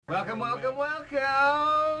Welcome, welcome,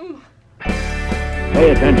 welcome.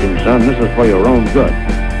 Pay attention, son. This is for your own good.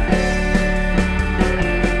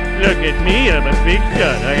 Look at me, I'm a big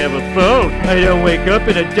shot. I have a phone. I don't wake up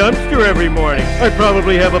in a dumpster every morning. I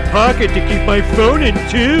probably have a pocket to keep my phone in,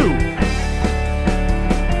 too.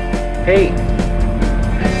 Hey,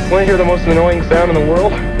 want to hear the most annoying sound in the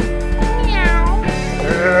world? Meow.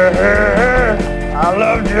 I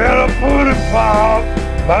love Jello Pudding Pop.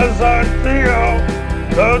 My son Theo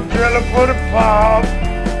loves Jello Pudding Pop.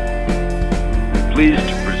 Pleased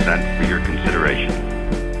to present for your consideration.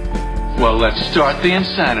 Well, let's start the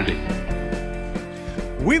insanity.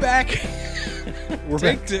 We back. We're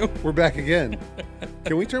Take back. two. We're back again.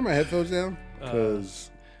 Can we turn my headphones down?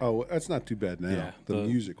 Because that's not too bad now. Yeah, the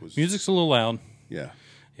music was. Music's a little loud. Yeah,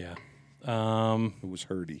 Yeah. it was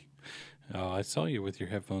hurdy. Oh, I saw you with your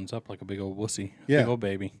headphones up like a big old wussy. Yeah. Big old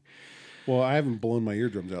baby. Well, I haven't blown my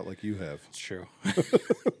eardrums out like you have. It's true.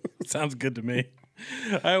 Sounds good to me.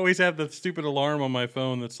 I always have the stupid alarm on my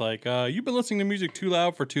phone that's like, you've been listening to music too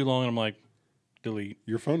loud for too long. And I'm like, delete.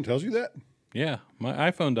 Your phone tells you that? Yeah,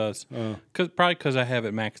 my iPhone does. Probably because I have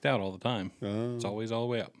it maxed out all the time. Oh. It's always all the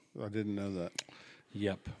way up. I didn't know that.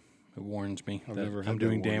 Yep. It warns me I've that never had I'm that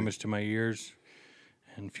doing warning. damage to my ears.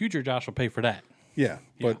 And future Josh will pay for that. Yeah,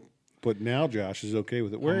 but now Josh is okay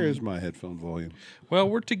with it. Where is my headphone volume? Well,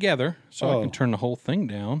 we're together, so I Oh. can turn the whole thing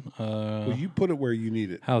down. Well, you put it where you need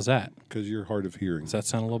it How's that? because you're hard of hearing. Does that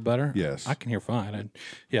sound a little better? Yes. I can hear fine.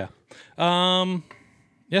 Yeah.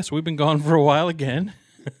 Yes, we've been gone for a while again.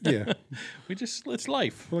 Yeah, It's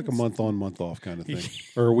life. we're like a month on, month off kind of thing,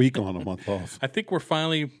 or a week on, a month off. I think we're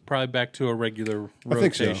finally probably back to a regular I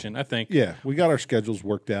think so. rotation. I think. Yeah, we got our schedules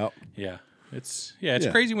worked out. Yeah. It's Yeah.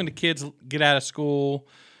 crazy when the kids get out of school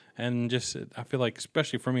and just, I feel like,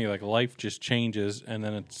 especially for me, like life just changes and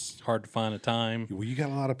then it's hard to find a time. Well, you got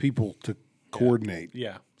a lot of people to coordinate.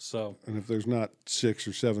 Yeah. So, And if there's not 6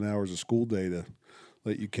 or 7 hours of school day to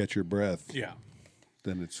let you catch your breath, yeah.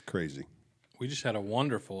 then it's crazy. We just had a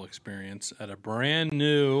wonderful experience at a brand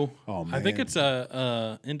new. Oh, I think man. it's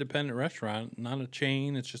a independent restaurant, not a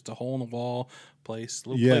chain. It's just a hole in the wall place,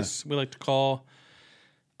 little Yeah. place we like to call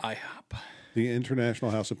IHOP. The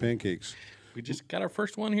International House of Pancakes. We just got our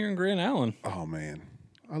first one here in Grand Island. Oh, man.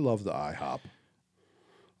 I love the IHOP.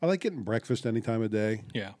 I like getting breakfast any time of day.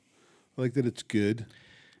 Yeah, I like that it's good.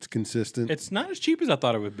 It's consistent. it's not as cheap as I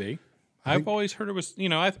thought it would be. I've always heard it was.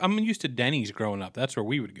 I'm used to Denny's growing up. That's where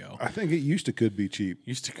we would go. I think it could be cheap.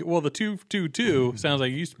 The 222 sounds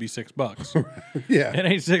like it used to be $6. Yeah. It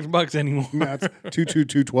ain't $6 anymore. Now it's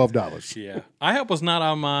 $2,212. Yeah, IHOP was not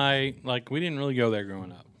on my we didn't really go there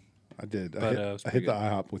growing up. I did. But, I it hit, was I pretty hit the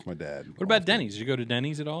good. IHOP with my dad. What about Denny's? Did you go to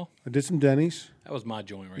Denny's at all? I did some Denny's. That was my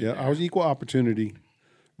joint right Yeah, there. I was equal opportunity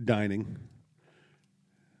dining.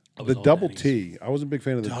 I was The all double Denny's. T. I was a big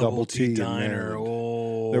fan of the double T in diner. Maryland.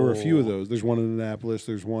 Oh, There were a few of those. There's one in Annapolis.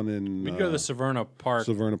 There's one in We'd go to the Severna Park,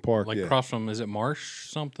 Severna Park. like yeah. across from, is it Marsh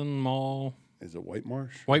something Mall? Is it White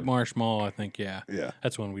Marsh? White Marsh Mall, I think. Yeah, Yeah.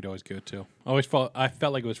 That's one we'd always go to. I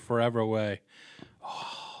felt like it was forever away.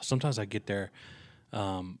 Oh, sometimes I get there.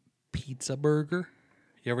 Pizza Burger.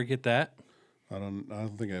 You ever get that? I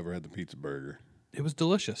don't think I ever had the pizza burger. It was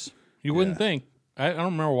delicious. You wouldn't think. I don't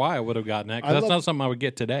remember why I would have gotten that. 'Cause I that's love- not something I would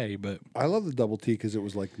get today. But I love the double T because it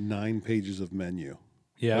was like 9 pages of menu.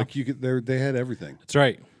 yeah, Like you could, they had everything. that's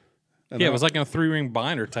right. And Yeah, it was like in a 3-ring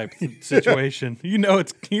binder type situation.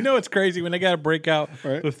 It's crazy when they got to break out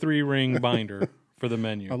Right. the 3-ring binder for the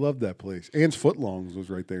menu. I love that place. Ann's Footlongs was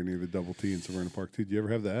right there near the double T in Severna Park too. Did you ever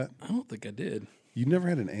have that? I don't think I did. You never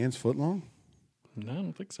had an Ann's Footlong? No, I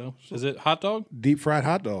don't think so. Is it hot dog? Deep fried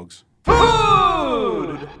hot dogs.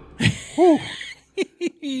 Food.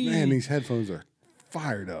 Man, these headphones are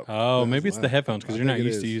fired up. Oh, That is maybe it's the loud. headphones because I you're not think it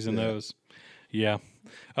used to is, using yeah. those. Yeah.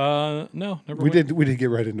 No, never. We went. did get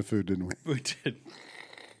right into food, didn't we? We did.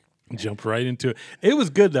 Jumped right into it. It was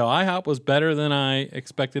good though. IHOP was better than I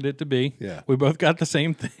expected it to be. Yeah. We both got the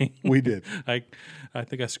same thing. We did. I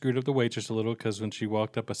think I screwed up the waitress a little because when she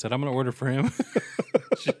walked up, I said, "I'm going to order for him."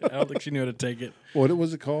 I don't think she knew how to take it. What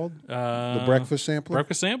was it called? The breakfast sampler?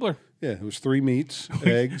 Breakfast sampler. Yeah, it was 3 meats,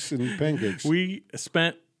 eggs, and pancakes. We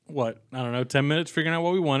spent, 10 minutes figuring out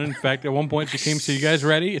what we wanted. In fact, at one point she came and said, "You guys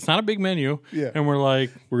ready?" It's not a big menu. Yeah. And we're like,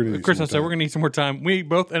 We're gonna need Chris, some I more said, time. we're going to need some more time. We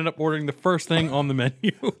both ended up ordering the first thing on the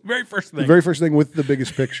menu. Very first thing. The very first thing with the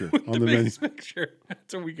biggest picture on the menu. biggest picture.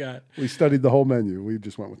 That's what we got. We studied the whole menu. We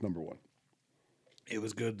just went with number 1. It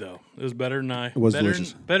was good, though. It was better than It was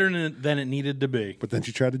delicious. Better than it needed to be. But then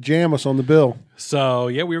she tried to jam us on the bill. So,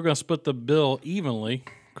 yeah, we were going to split the bill evenly.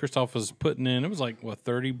 Christoph was putting in, it was like,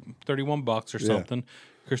 $31 or something.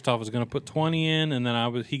 Christoph was going to put 20 in, and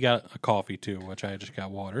then he got a coffee too, which I just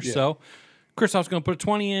got water. Yeah. So Christoph's going to put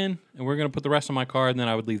 20 in, and we're going to put the rest on my card, and then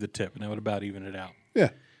I would leave the tip, and that would about even it out. Yeah.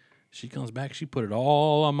 She comes back. She put it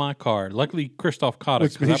all on my card. Luckily, Christoph caught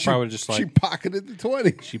it because I probably would just she pocketed the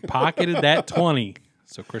 20. She pocketed that 20.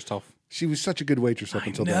 So Christoph. She was such a good waitress up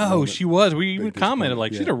until that moment. No, she was. We even commented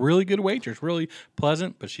she's a really good waitress, really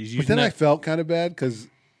pleasant, but she's using. But then I felt kind of bad because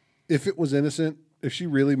if it was innocent, if she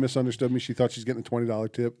really misunderstood me, she thought she's getting a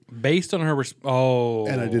 $20 tip based on her.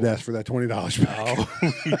 And I did ask for that $20 back. Oh,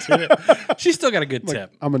 you did it. She still got a good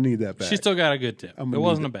tip. I'm gonna need that back. She still got a good tip. It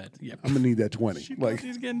wasn't a bad. Yeah, I'm gonna need that 20.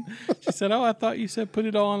 She said, "Oh, I thought you said put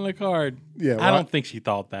it all on the card." Yeah, I don't think she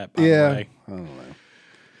thought that. By the way. I don't know.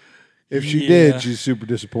 If she did, she's super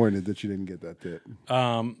disappointed that she didn't get that tip.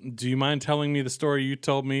 Do you mind telling me the story you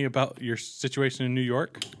told me about your situation in New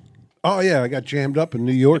York? Oh, yeah. I got jammed up in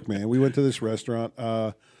New York, man. We went to this restaurant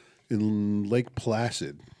in Lake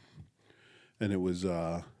Placid, and it was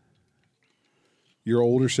your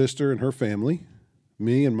older sister and her family,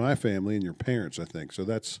 me and my family, and your parents, I think. So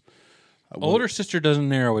that's... older sister doesn't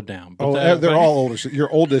narrow it down. But they're all older.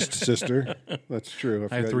 Your oldest sister. That's true.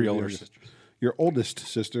 I have 3 older sisters. Your oldest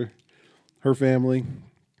sister, her family,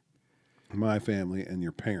 my family, and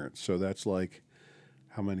your parents. So that's like,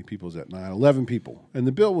 how many people is that? 9, 11 people. And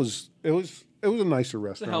the bill was a nicer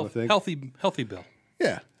restaurant, I think. Healthy bill.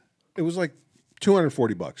 Yeah. It was like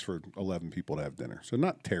 $240 for 11 people to have dinner. So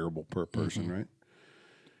not terrible per person, right?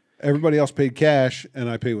 Everybody else paid cash, and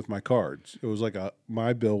I paid with my cards. It was like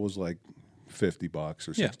my bill was like $50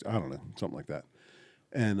 or 60. I don't know, something like that.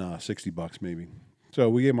 And $60 maybe. So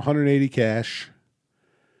we gave him $180 cash,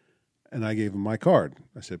 and I gave him my card.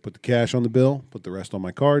 I said, put the cash on the bill, put the rest on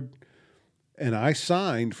my card, and I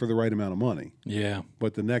signed for the right amount of money. Yeah.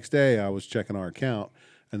 But the next day I was checking our account,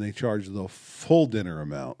 and they charged the full dinner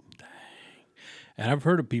amount. Dang. And I've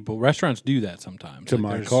heard of restaurants do that sometimes. To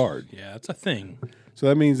my card. Yeah, it's a thing. So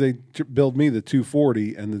that means they billed me the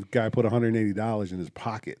 $240, and the guy put $180 in his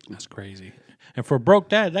pocket. That's crazy. And for a broke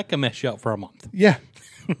dad, that can mess you up for a month. Yeah.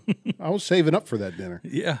 I was saving up for that dinner.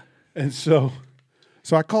 Yeah. And so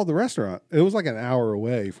I called the restaurant. It was like an hour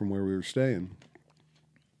away from where we were staying.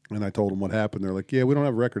 And I told them what happened. They're like, yeah, we don't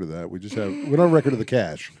have a record of that. We don't have a record of the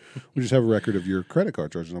cash. We just have a record of your credit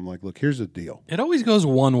card charges. And I'm like, look, here's the deal. It always goes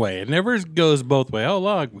one way. It never goes both ways. Oh,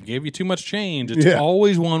 look, we gave you too much change. It's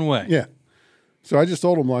always one way. Yeah. So I just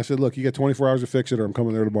told them, I said, look, you got 24 hours to fix it, or I'm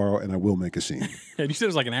coming there tomorrow and I will make a scene. And you said it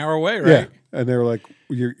was like an hour away, right? Yeah. And they were like,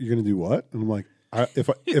 you're going to do what? And I'm like,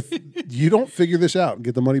 if you don't figure this out and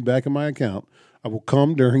get the money back in my account, I will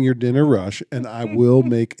come during your dinner rush and I will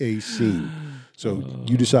make a scene. So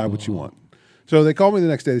you decide what you want. So they called me the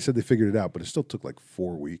next day. They said they figured it out, but it still took like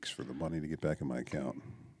 4 weeks for the money to get back in my account.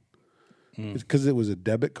 Because it was a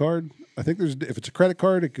debit card. I think if it's a credit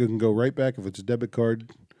card, it can go right back. If it's a debit card,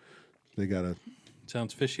 they got to...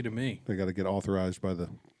 Sounds fishy to me. They got to get authorized by the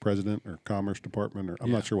president or Commerce Department, or I'm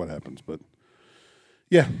not sure what happens, but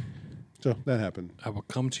yeah. So that happened. I will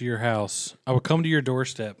come to your house. I will come to your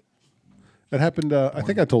doorstep. That happened. I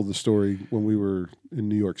think I told the story when we were in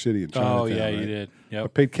New York City in Chinatown. Oh yeah, right? you did. Yep. I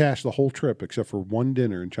paid cash the whole trip except for one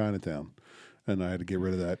dinner in Chinatown, and I had to get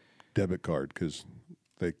rid of that debit card because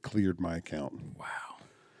they cleared my account. Wow,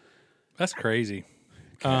 that's crazy.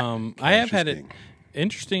 I have had it.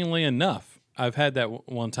 Interestingly enough, I've had that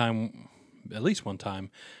one time, at least one time,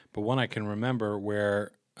 but one I can remember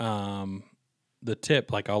where the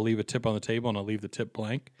tip, like I'll leave a tip on the table and I'll leave the tip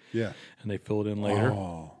blank. Yeah. And they fill it in later.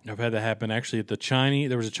 Oh. I've had that happen actually at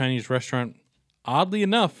there was a Chinese restaurant, oddly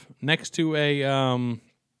enough, next to a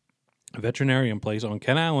veterinarian place on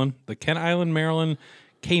Kent Island, the Kent Island, Maryland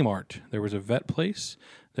Kmart. There was a vet place.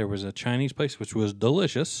 There was a Chinese place, which was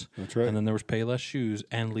delicious. That's right. And then there was Payless Shoes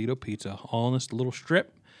and Lido Pizza, all in this little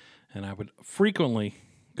strip. And I would frequently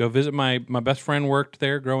go visit my best friend worked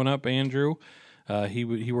there growing up, Andrew. He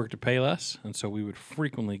worked at Payless, and so we would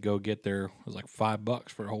frequently go get there. It was like $5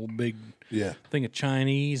 for a whole big thing of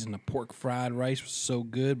Chinese, and the pork fried rice was so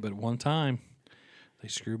good. But one time, they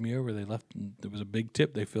screwed me over. They left. There was a big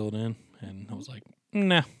tip they filled in, and I was like,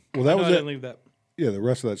 nah. Well, that was I it. didn't leave that. Yeah, the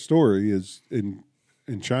rest of that story is in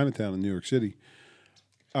Chinatown in New York City.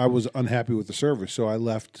 I was unhappy with the service, so I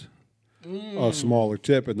left a smaller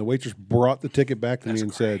tip, and the waitress brought the ticket back to me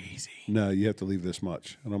and said, no, you have to leave this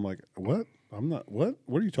much. And I'm like, what? I'm not, what?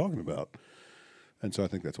 What are you talking about? And so I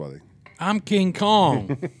think that's why I'm King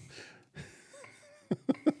Kong.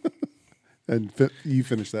 And you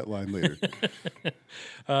finish that line later.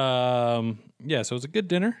 Yeah, so it was a good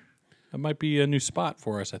dinner. That might be a new spot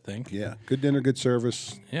for us, I think. Yeah, good dinner, good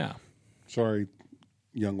service. Yeah. Sorry,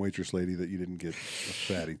 young waitress lady that you didn't get a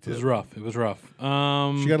fatty tip. It was rough. It was rough.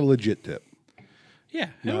 She got a legit tip. Yeah,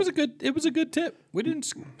 it was a good tip. We didn't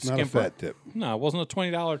skimp Not a fat tip. No, it wasn't a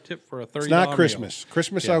 $20 tip for a $30. It's not Christmas.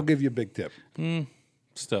 Christmas, I'll give you a big tip.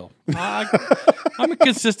 Still, I'm a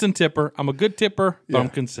consistent tipper. I'm a good tipper, but I'm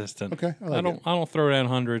consistent. Okay, I don't throw down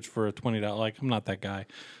hundreds for a $20. Like, I'm not that guy.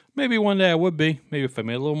 Maybe one day I would be. Maybe if I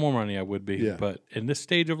made a little more money, I would be. Yeah. But in this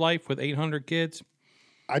stage of life with 800 kids,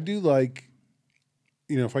 I do like,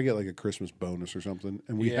 if I get like a Christmas bonus or something,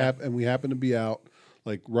 and we happen to be out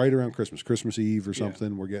like right around Christmas Eve or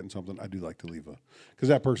something, we're getting something. I do like to leave because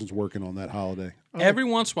that person's working on that holiday. Every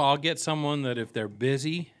once in a while, I'll get someone that if they're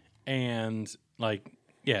busy and like.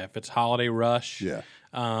 Yeah, if it's holiday rush,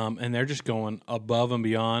 and they're just going above and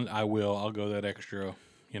beyond, I'll go that extra,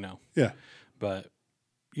 Yeah. But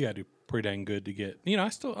you got to do pretty dang good to get,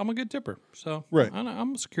 I'm a good tipper, so right.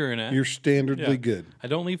 I'm secure in that. You're standardly good. I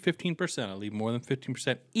don't leave 15%. I leave more than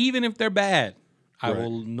 15%, even if they're bad. I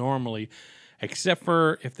will normally, except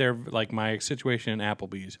for if they're like my situation in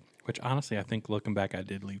Applebee's, which honestly I think looking back I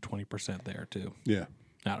did leave 20% there too. Yeah.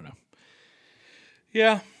 I don't know.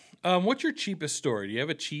 Yeah. What's your cheapest story? Do you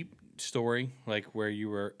have a cheap story, like where you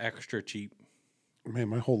were extra cheap? Man,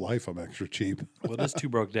 my whole life I'm extra cheap. Well, it is Two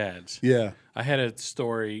Broke Dads. Yeah. I had a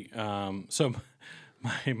story. So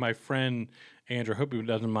my friend Andrew, I hope he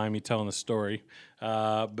doesn't mind me telling the story,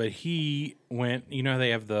 but he went, how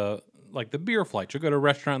they have the beer flights. You'll go to a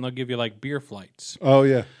restaurant and they'll give you like beer flights. Oh,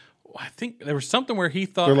 yeah. I think there was something where he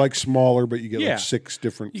thought. They're like smaller, but you get like 6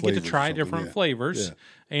 different flavors. You get to try different flavors. Yeah.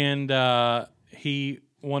 And he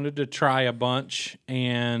wanted to try a bunch,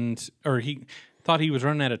 or he thought he was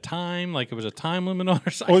running out of time, like it was a time limit on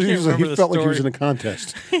or something. Well, he felt like he was in a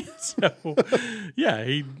contest. So, yeah,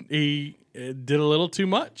 he did a little too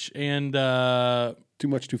much and too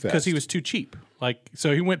much too fast because he was too cheap. Like,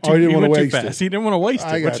 so he went too, he went too waste fast. it. He didn't want to waste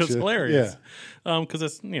it, which is you. hilarious. Because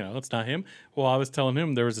it's it's not him. Well, I was telling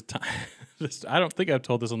him there was a time. I don't think I've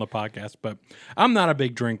told this on the podcast, but I'm not a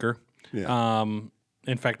big drinker. Yeah.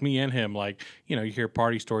 In fact, me and him, you hear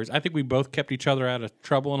party stories. I think we both kept each other out of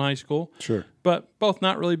trouble in high school. Sure. But both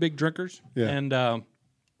not really big drinkers. Yeah. And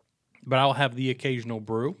but I'll have the occasional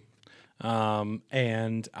brew. And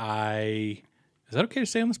is that okay to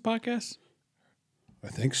say on this podcast? I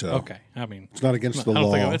think so. Okay. I mean, it's not against the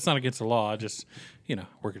law. It's not against the law. I just,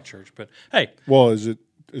 work at church. But hey. Well,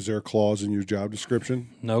 is there a clause in your job description?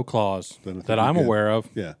 No clause that I'm aware of.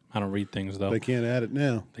 Yeah. I don't read things, though. They can't add it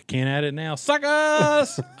now.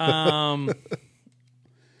 Suckers!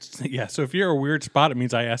 Yeah, so if you're a weird spot, it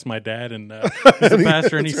means I asked my dad, and he's the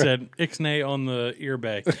pastor, and he said, Ixnay on the ear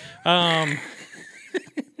bay.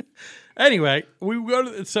 Anyway,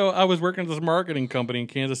 so I was working at this marketing company in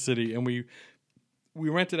Kansas City, and we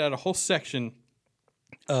rented out a whole section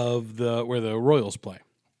of where the Royals play.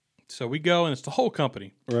 So we go, and it's the whole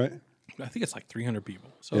company. Right. I think it's like 300 people.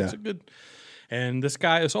 So it's a good. And this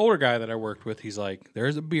older guy that I worked with, he's like,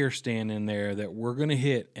 there's a beer stand in there that we're going to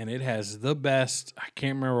hit, and it has the best. I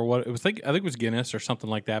can't remember what it was. I think it was Guinness or something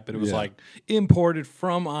like that, but it was like imported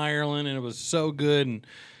from Ireland, and it was so good. And,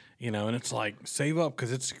 and it's like, save up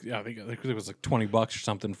because I think it was like $20 or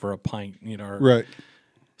something for a pint, Right.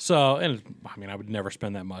 So, and I would never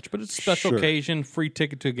spend that much, but it's a special occasion, free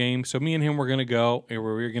ticket to a game. So me and him were going to go, and we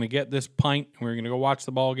were going to get this pint, and we were going to go watch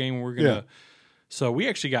the ball game, and we are going to. So we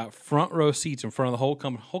actually got front row seats in front of the whole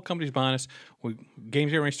company. Whole company's behind us.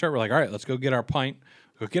 Game's getting ready to start. We're like, all right, let's go get our pint.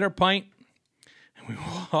 Go get our pint, and we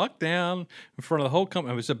walked down in front of the whole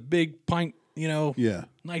company. It was a big pint,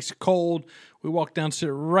 nice cold. We walk down, sit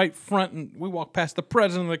right front, and we walk past the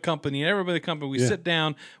president of the company and everybody in the company. We sit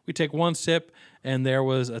down, we take one sip, and there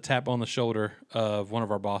was a tap on the shoulder of one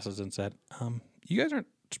of our bosses and said, you guys aren't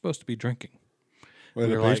supposed to be drinking.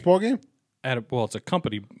 At a baseball game? It's a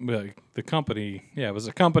company. The company, it was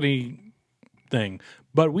a company thing.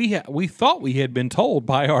 But we thought we had been told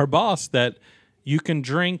by our boss that you can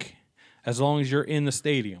drink as long as you're in the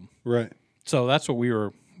stadium. Right. So that's what we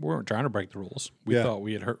weren't trying to break the rules. We thought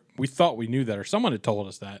we had heard. We thought we knew that, or someone had told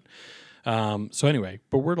us that. So anyway,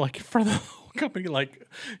 but we're like in front of the whole company,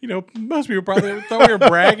 most people probably thought we were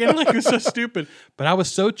bragging, like it was so stupid. But I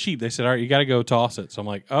was so cheap. They said, "All right, you got to go toss it." So I'm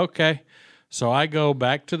like, "Okay." So I go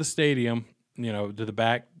back to the stadium, to the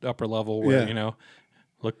back upper level where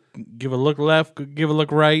give a look left, give a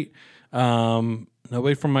look right.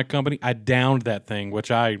 Nobody from my company. I downed that thing,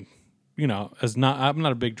 which I'm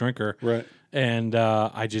not a big drinker, right? And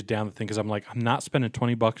I just downed the thing because I'm like, I'm not spending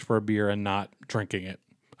 $20 for a beer and not drinking it.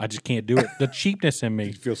 I just can't do it. The cheapness in me.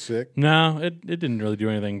 Did you feel sick? No, it didn't really do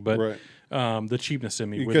anything. But The cheapness in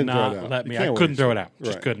me You would couldn't throw not it out. let You me. can't I couldn't waste throw it. it out.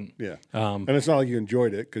 Just Right. couldn't. Yeah. And it's not like you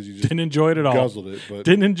enjoyed it because you just Didn't enjoy it at all. guzzled it. But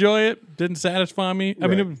Didn't enjoy it. Didn't satisfy me. I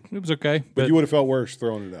mean, it was okay. but you would have felt worse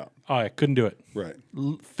throwing it out. I couldn't do it. Right.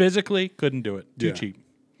 Physically, couldn't do it. Too Yeah. cheap.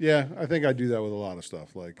 Yeah, I think I do that with a lot of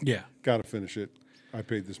stuff. Like, Yeah. got to finish it. I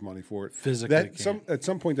paid this money for it. Physically at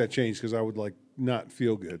some point that changed because I would like not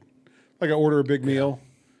feel good. Like I order a big meal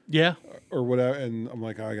Yeah. or whatever, and I'm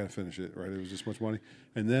like, oh, I got to finish it. Right? It was this much money,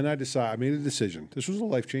 and then I made a decision. This was a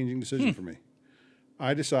life-changing decision for me.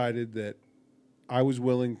 I decided that I was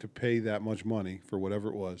willing to pay that much money for whatever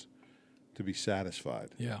it was to be satisfied,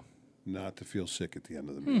 Yeah. not to feel sick at the end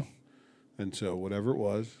of the meal. And so whatever it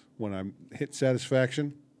was, when I hit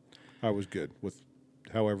satisfaction, I was good with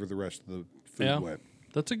however the rest of the food went.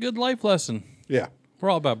 That's a good life lesson. Yeah. We're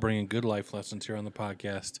all about bringing good life lessons here on the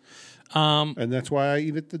podcast. And that's why I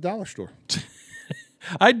eat at the dollar store.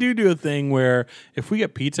 I do a thing where if we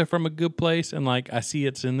get pizza from a good place and like I see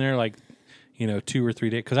it's in there like 2 or 3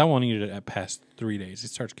 days, because I won't eat it at past 3 days. It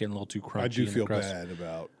starts getting a little too crunchy. I do in the feel crust. bad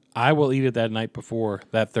about. I will eat it that night before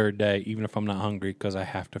that third day, even if I'm not hungry, because I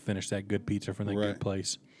have to finish that good pizza from that Right. good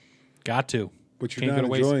place. Got to. But you're Can't not go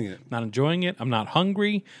to waste. enjoying it. Not enjoying it. I'm not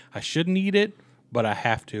hungry. I shouldn't eat it, but I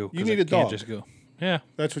have to. 'cause You need I a can't dog. Just go. Yeah,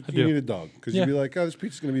 That's what I you do. need a dog because Yeah. you'd be like, oh, this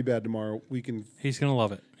pizza's going to be bad tomorrow. We can. He's gonna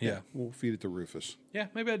love it. Yeah. We'll feed it to Rufus. Yeah,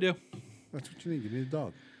 maybe I do. That's what you need. You need a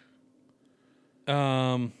dog.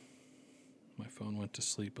 My phone went to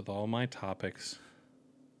sleep with all my topics.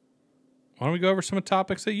 Why don't we go over some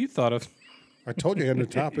topics that you thought of? I told you I had no You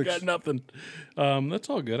topics. got nothing. That's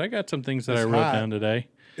all good. I got some things that It's I wrote hot. down today.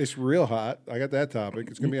 It's real hot. I got that topic.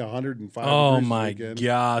 It's going to be 105 Oh degrees my this weekend.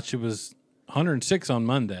 gosh, it was 106 on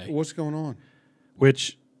Monday. What's going on?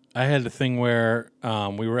 Which I had a thing where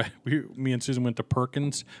me and Susan went to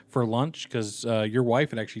Perkins for lunch because your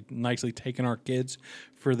wife had actually nicely taken our kids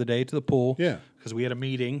for the day to the pool. Yeah. Because we had a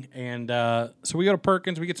meeting. And so we go to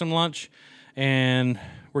Perkins, we get some lunch, and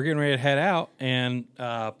we're getting ready to head out. And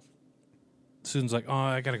Susan's like, oh,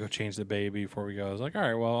 I got to go change the baby before we go. I was like, all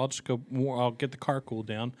right, well, I'll just go. I'll get the car cooled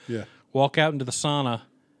down. Yeah. Walk out into the sauna.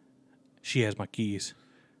 She has my keys.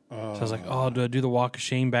 So I was like, oh, do I do the walk of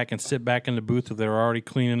shame back and sit back in the booth if they're already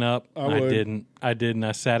cleaning up? I would. I didn't.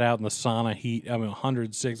 I sat out in the sauna heat. I mean,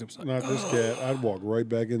 106. It was like, Not this cat. I'd walk right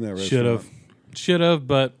back in that should restaurant. have,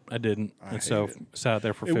 but I didn't. And so hate sat out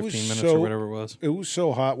there for It 15 was minutes so- or whatever it was. It was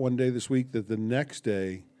so hot one day this week that the next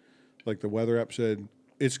day, like the weather app said,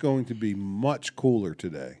 it's going to be much cooler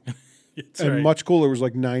today. And right. much cooler was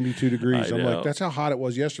like 92 degrees. I I'm know. like, that's how hot it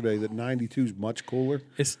was yesterday, that 92 is much cooler.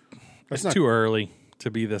 It's not- too early to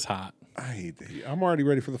be this hot. I hate the heat. I'm already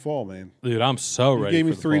ready for the fall, man. Dude, I'm so You ready gave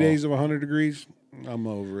me for the 3 fall. days of 100 degrees. I'm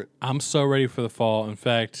over it. I'm so ready for the fall. In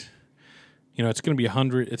fact, it's going to be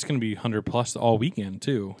 100. It's going to be 100 plus all weekend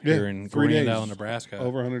too here in 3 Grand days. Island, Nebraska.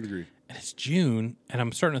 Over 100 degrees. And it's June, and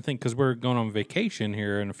I'm starting to think because we're going on vacation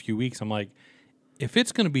here in a few weeks. I'm like, if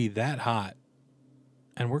it's going to be that hot,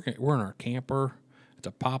 and we're in our camper, it's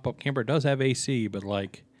a pop up camper. It does have AC, but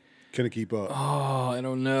like, Can it keep up? oh, I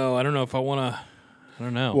don't know. I don't know if I want to. I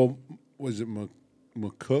don't know. Well, was it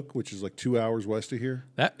McCook, which is like 2 hours west of here?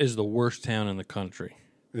 That is the worst town in the country.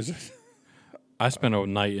 Is it? I spent a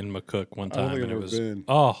night in McCook one I don't time, think and I've it ever was been.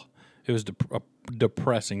 it was a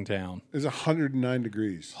depressing town. It's 109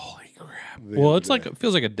 degrees. Holy crap! The Well, other it's like day. it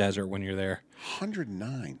feels like a desert when you're there.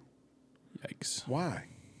 109. Yikes! Why?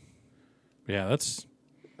 Yeah, that's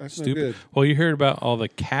That's stupid. no good. Well, you heard about all the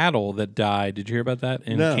cattle that died. Did you hear about that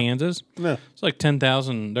in No. Kansas? No. It's like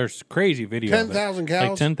 10,000. There's crazy video. of it. 10,000 cows?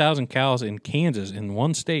 Like 10,000 cows in Kansas in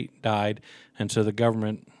one state died, and so the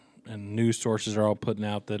government and news sources are all putting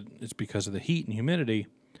out that it's because of the heat and humidity.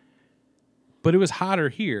 But it was hotter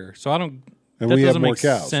here, so I don't. And that we have doesn't more make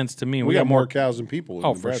cows. sense to me. We got more cows than people in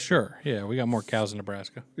Oh, for Nebraska. sure. Yeah, we got more cows in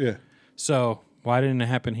Nebraska. Yeah. So why didn't it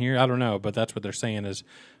happen here? I don't know, but that's what they're saying is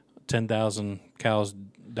 10,000 cows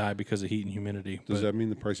die because of heat and humidity. Does But- that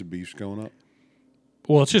mean the price of beef's going up?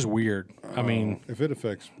 well, it's just weird. I mean, If it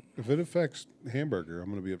affects hamburger, I'm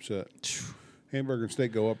going to be upset. Hamburger and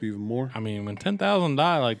steak go up even more. when 10,000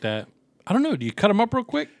 die like that, I don't know. Do you cut them up real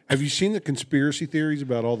quick? Have you seen the conspiracy theories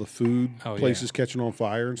about all the food Oh, yeah. places catching on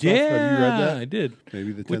fire and stuff? Yeah, Have you read that? I did.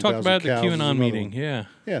 Maybe the We 10,000 talked about it at cows the is QAnon another meeting. one. Yeah.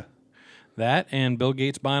 Yeah. That and Bill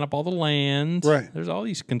Gates buying up all the land. Right. There's all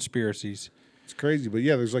these conspiracies. It's crazy. But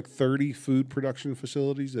yeah, there's like 30 food production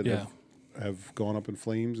facilities that Yeah. have gone up in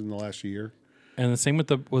flames in the last year. And the same with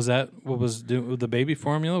with the baby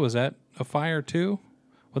formula? Was that a fire too?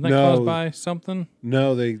 Wasn't that No. caused by something?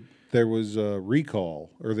 No, there was a recall,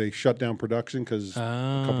 or they shut down production because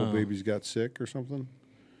a couple Oh. babies got sick or something.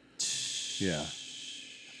 Yeah.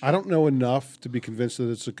 I don't know enough to be convinced that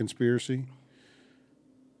it's a conspiracy.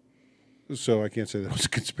 So I can't say that it's a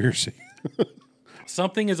conspiracy.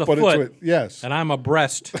 Something is But afoot, yes. and I'm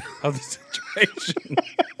abreast of the situation.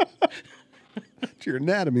 It's your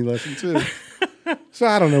anatomy lesson, too. So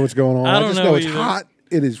I don't know what's going on. I I don't just know know it's either. hot.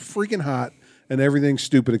 It is freaking hot, and everything's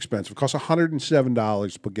stupid expensive. It costs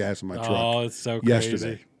 $107 to put gas in my truck. Oh, it's so crazy.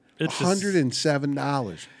 Yesterday. It's just-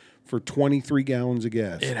 $107 for 23 gallons of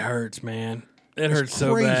gas. It hurts, man. It hurts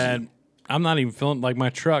so crazy. bad. I'm not even filling, like my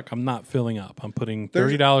truck, I'm not filling up. I'm putting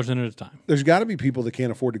 $30 in at a time. There's got to be people that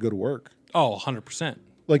can't afford to go to work. Oh, 100%.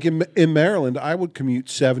 Like in Maryland, I would commute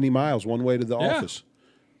 70 miles one way to the office.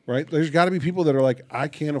 Right? There's got to be people that are like, I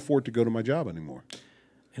can't afford to go to my job anymore.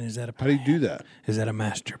 And is that a How plan? do you do that? Is that a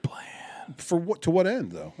master plan? For what? To what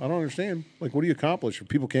end, though? I don't understand. Like, what do you accomplish if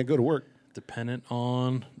people can't go to work? Dependent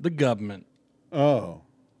on the government. Oh,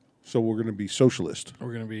 so we're going to be socialist.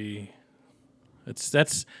 We're going to be.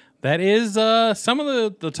 That is some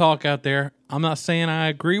of the talk out there. I'm not saying I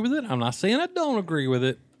agree with it. I'm not saying I don't agree with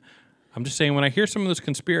it. I'm just saying when I hear some of those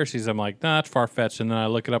conspiracies, I'm like, nah, that's far fetched. And then I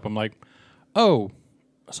look it up. I'm like, oh,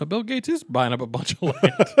 so Bill Gates is buying up a bunch of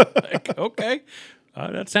land. Like, okay.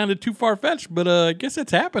 That sounded too far fetched, but I guess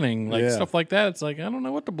it's happening. Like stuff like that. It's like I don't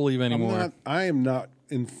know what to believe anymore. I am not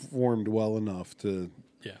informed well enough to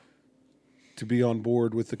be on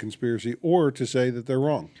board with the conspiracy or to say that they're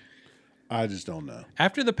wrong. I just don't know.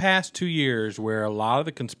 After the past 2 years, where a lot of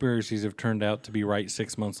the conspiracies have turned out to be right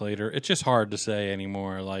 6 months later, it's just hard to say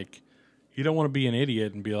anymore. Like, you don't want to be an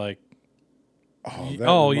idiot and be like,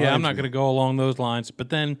 "Oh yeah, I'm not going to go along those lines." But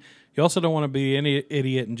then you also don't want to be any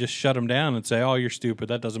idiot and just shut them down and say, "Oh, you're stupid.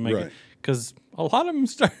 That doesn't make it." Because a lot of them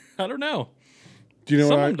start. I don't know. Do you know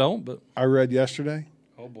Some what of them don't? But I read yesterday?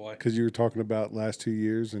 Oh boy, because you were talking about last 2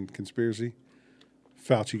 years and conspiracy.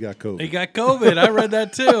 Fauci got COVID. He got COVID. I read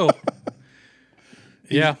that too.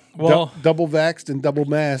 Yeah, well, double vaxxed and double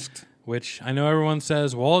masked. Which I know everyone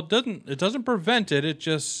says, well, it doesn't prevent it. It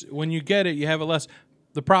just when you get it, you have it less.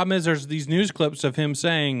 The problem is there's these news clips of him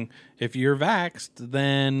saying, if you're vaxxed,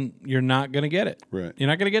 then you're not going to get it. Right. You're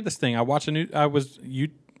not going to get this thing. I watched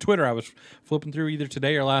Twitter. I was flipping through either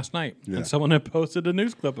today or last night, and someone had posted a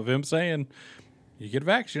news clip of him saying, you get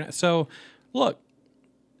vaxxed. So, look,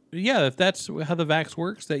 yeah, if that's how the vax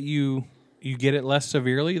works, that you get it less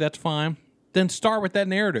severely, that's fine. Then start with that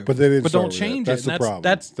narrative. But they didn't but start don't with change that. it. That's the problem.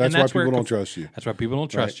 That's why where people don't trust you. That's why people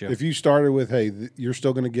don't trust you. If you started with, hey, you're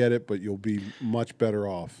still going to get it, but you'll be much better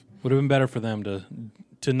off. Would have been better for them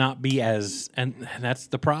to not be as, and that's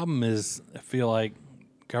the problem is I feel like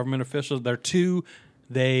government officials,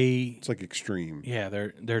 it's like extreme. Yeah,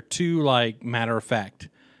 they're too like matter of fact,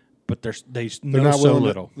 but they're know not so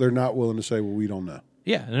little. They're not willing to say, well, we don't know.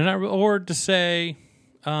 Yeah, they're not, or to say,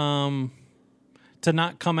 to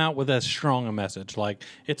not come out with as strong a message. Like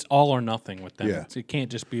it's all or nothing with them. Yeah. So you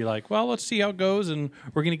can't just be like, well, let's see how it goes, and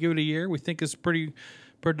we're going to give it a year. We think it's pretty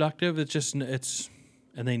productive.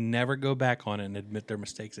 And they never go back on it and admit their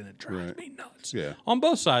mistakes, and it drives me nuts. Yeah. On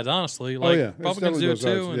both sides, honestly. Like Republicans do it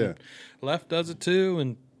too, and left does it too,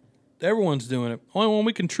 and everyone's doing it. Only one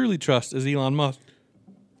we can truly trust is Elon Musk.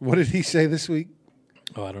 What did he say this week?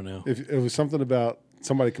 Oh, I don't know. If it was something about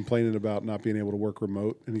somebody complaining about not being able to work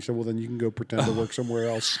remote, and he said, well, then you can go pretend to work somewhere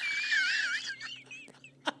else.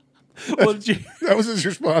 That was his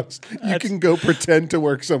response. You can go pretend to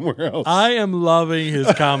work somewhere else. I am loving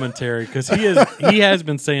his commentary because he has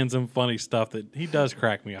been saying some funny stuff that he does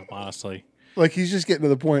crack me up, honestly. Like he's just getting to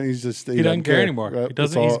the point. He doesn't care anymore. Right? He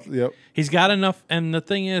doesn't. He's got enough. And the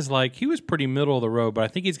thing is, like, he was pretty middle of the road, but I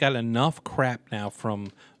think he's got enough crap now from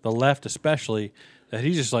the left, especially, that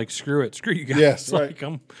he's just like, screw it, screw you guys. Yes, like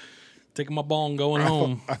I'm taking my ball and going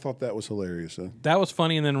home. I thought that was hilarious. That was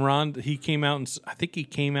funny. And then Ron, he came out and I think he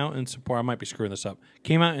came out in support. I might be screwing this up.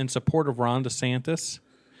 Came out in support of Ron DeSantis.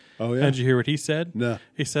 Oh yeah. Did you hear what he said? No.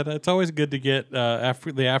 He said it's always good to get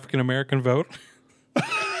the African American vote.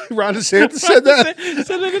 Ron DeSantis said that.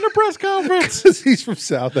 Said it in a press conference because he's from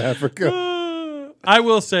South Africa. I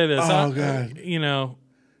will say this. Oh God.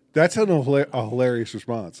 That's a hilarious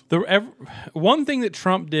response. One thing that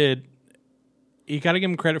Trump did, you got to give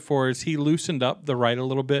him credit for, is he loosened up the right a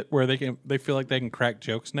little bit, where they feel like they can crack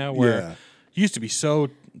jokes now. Where used to be so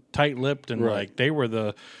tight-lipped and like they were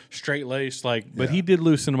the straight-laced, but he did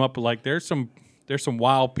loosen them up. Like there's some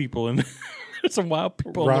wild people in there's some wild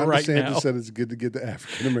people Ron on the right DeSantis now. said it's good to get the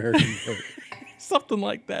African American vote. Something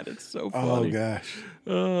like that. It's so funny. Oh gosh.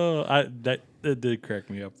 That did crack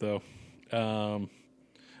me up though.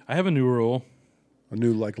 I have a new rule. A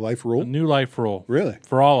new life rule? A new life rule. Really?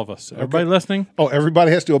 For all of us. Everybody listening? Oh,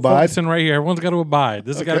 everybody has to abide? Focusing right here. Everyone's got to abide.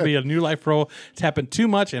 This has got to be a new life rule. It's happened too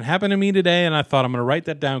much and happened to me today, and I thought I'm going to write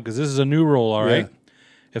that down because this is a new rule, all right?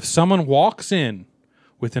 If someone walks in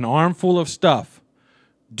with an armful of stuff,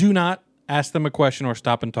 do not ask them a question or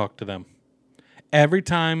stop and talk to them. Every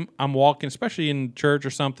time I'm walking, especially in church or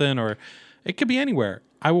something, or it could be anywhere,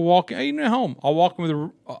 I will walk, even at home, I'll walk in with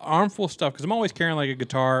an armful of stuff because I'm always carrying like a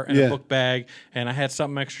guitar and a book bag, and I had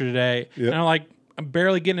something extra today. And I'm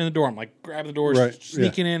barely getting in the door. I'm like, grab the door,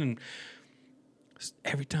 sneaking in, and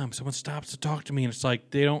every time someone stops to talk to me, and it's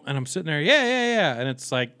like they don't, and I'm sitting there, and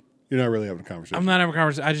it's like, you're not really having a conversation. I'm not having a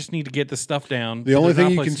conversation. I just need to get this stuff down. The only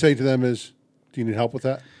thing you can say to them is, do you need help with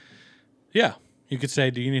that? Yeah. You could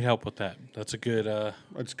say, do you need help with that? That's a good...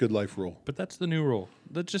 that's a good life rule. But that's the new rule.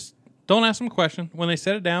 Just don't ask them a question when they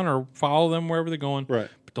set it down or follow them wherever they're going. Right.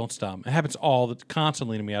 But don't stop them. It happens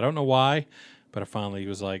constantly to me. I don't know why, but I finally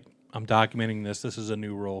was like, I'm documenting this. This is a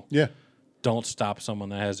new rule. Yeah. Don't stop someone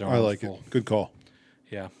that has their arms I like full. it. Good call.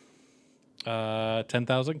 Yeah.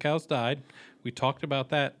 10,000 cows died. We talked about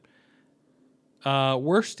that.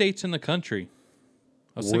 Worst states in the country.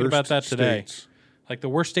 I was thinking about that today. States. Like the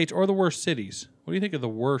worst states or the worst cities. What do you think of the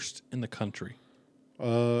worst in the country?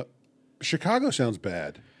 Chicago sounds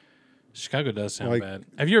bad. Chicago does sound bad.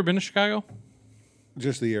 Have you ever been to Chicago?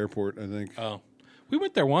 Just the airport, I think. Oh. We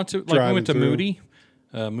went there once. We went to Moody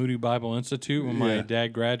Bible Institute when my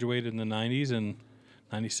dad graduated in the 90s and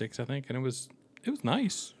 96, I think. And it was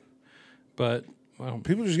nice. But, well.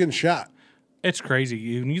 People are just getting shot. It's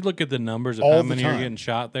crazy. When you look at the numbers of All how the many time. are getting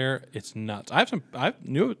shot there, it's nuts.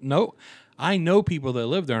 I know people that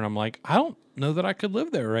live there, and I'm like, I don't know that I could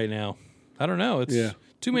live there right now. I don't know. It's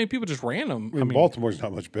too many people just random. I mean, Baltimore's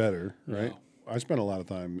not much better, right? No. I spent a lot of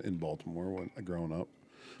time in Baltimore when growing up,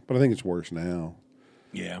 but I think it's worse now.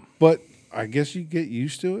 Yeah. But I guess you get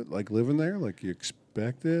used to it, like living there, like you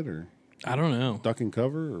expect it, or I don't know. Duck and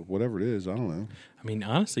cover or whatever it is. I don't know. I mean,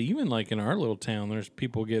 honestly, even like in our little town, there's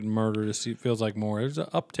people getting murdered. It feels like more. There's an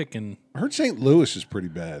uptick in. I heard St. Louis is pretty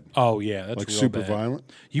bad. Oh yeah, that's like real super bad. violent.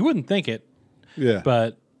 You wouldn't think it. Yeah.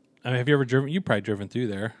 But I mean, have you ever driven? You've probably driven through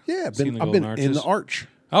there. Yeah, I've been in the arch.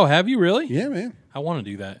 Oh, have you really? Yeah, man. I want to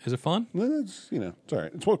do that. Is it fun? Well, it's it's all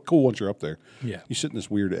right. It's cool once you're up there. Yeah. You sit in this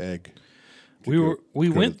weird egg. We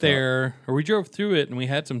went there, or we drove through it, and we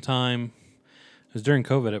had some time. It was during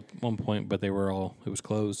COVID at one point, but it was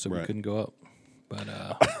closed, so we couldn't go up. But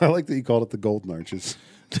I like that you called it the Golden Arches.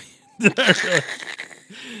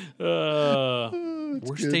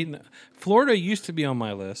 Florida used to be on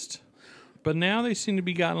my list, but now they seem to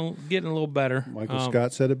be getting a little better. Michael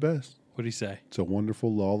Scott said it best. What did he say? It's a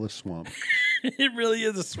wonderful, lawless swamp. It really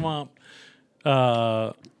is a swamp.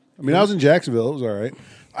 I mean, I was in Jacksonville. It was all right.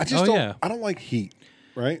 I just don't. Yeah. I don't like heat.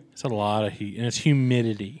 Right? It's a lot of heat, and it's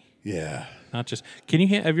humidity. Yeah. Not just. Have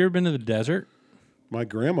you ever been to the desert? My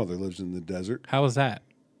grandmother lives in the desert. How is that?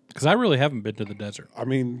 Because I really haven't been to the desert. I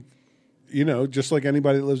mean, just like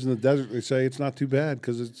anybody that lives in the desert, they say it's not too bad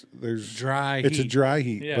because there's dry. It's heat. a dry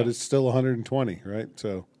heat, yeah. But it's still 120, right?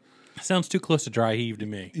 So sounds too close to dry heave to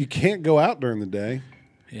me. You can't go out during the day.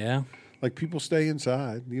 Yeah. Like people stay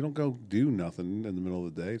inside. You don't go do nothing in the middle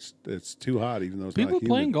of the day. It's too hot, even though it's people not humid.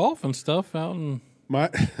 playing golf and stuff out in.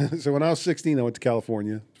 So when I was 16, I went to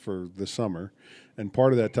California for the summer, and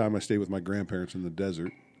part of that time I stayed with my grandparents in the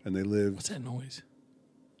desert, and they lived. What's that noise?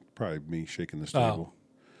 Probably me shaking the table.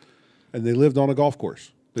 And they lived on a golf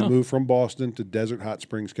course. They moved from Boston to Desert Hot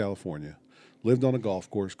Springs, California. Lived on a golf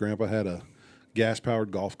course. Grandpa had a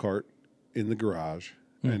gas-powered golf cart in the garage.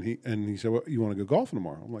 And he said, well, you want to go golfing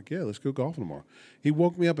tomorrow? I'm like, yeah, let's go golfing tomorrow. He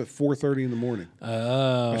woke me up at 4:30 in the morning.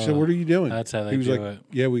 I said, what are you doing? That's how they He was do like, it.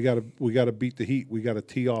 yeah, we gotta beat the heat. We got to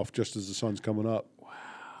tee off just as the sun's coming up. Wow.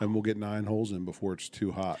 And we'll get 9 holes in before it's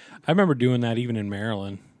too hot. I remember doing that even in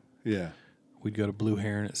Maryland. Yeah. We'd go to Blue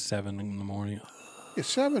Heron at 7 in the morning. Yeah,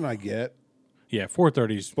 7 I get. Yeah,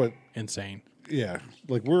 4:30's but insane. Yeah,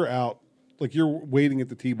 like we're out. Like you're waiting at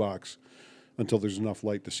the tee box until there's enough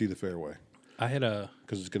light to see the fairway.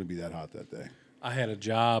 Because it's going to be that hot that day. I had a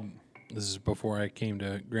job. This is before I came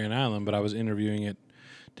to Grand Island, but I was interviewing at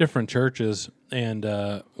different churches, and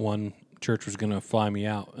one church was going to fly me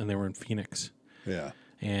out, and they were in Phoenix. Yeah.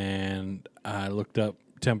 And I looked up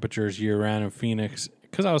temperatures year round in Phoenix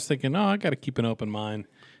because I was thinking, I got to keep an open mind.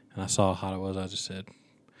 And I saw how hot it was. I just said,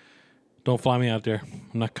 don't fly me out there.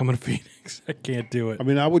 I'm not coming to Phoenix. I can't do it. I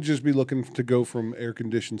mean, I would just be looking to go from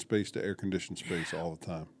air-conditioned space to air-conditioned space all the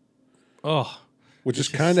time. Oh. Which is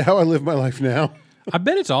kind of how I live my life now. I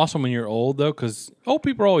bet it's awesome when you're old, though, because old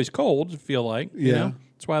people are always cold, I feel like. You know?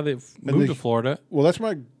 That's why they've moved to Florida. Well, that's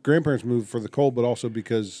my grandparents moved for the cold, but also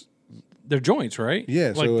because They're joints, right? Yeah,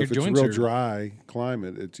 like so your if it's a joints real are- dry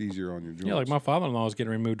climate, it's easier on your joints. Yeah, like my father-in-law is getting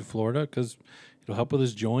removed to Florida because it'll help with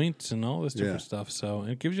his joints and all this different Yeah. stuff. So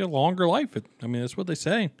it gives you a longer life. I mean, that's what they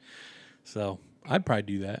say. So I'd probably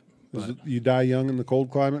do that. But You die young in the cold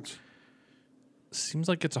climates? seems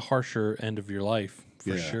like it's a harsher end of your life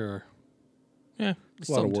for Yeah. sure. Yeah, It's there's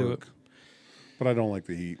a lot of something to work. it. But I don't like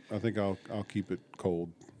the heat. I think I'll keep it cold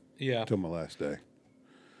Yeah. till my last day.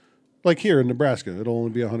 Like here in Nebraska, it'll only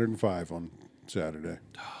be 105 on Saturday.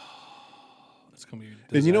 It's gonna be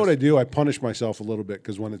And you know what I do? I punish myself a little bit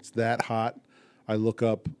because when it's that hot, I look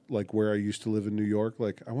up like where I used to live in New York.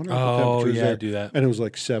 Like I wonder what the Oh, temperature is yeah, I there. do that. And it was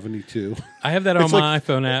like 72. I have that on It's my like-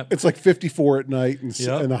 iPhone app. It's like 54 at night and,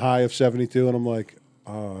 Yep. and a high of 72. And I'm like,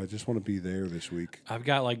 oh, I just want to be there this week. I've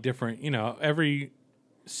got like different, every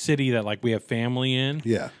city that like we have family in.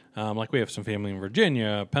 Yeah. Like we have some family in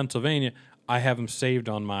Virginia, Pennsylvania. I have them saved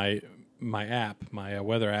on my app, my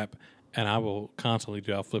weather app, and I will constantly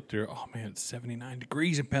do. I'll flip through. Oh man, it's 79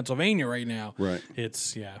 degrees in Pennsylvania right now. Right.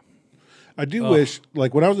 It's I do wish,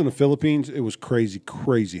 like when I was in the Philippines, it was crazy,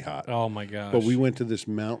 crazy hot. Oh my gosh. But we went to this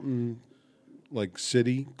mountain like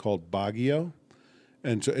city called Baguio.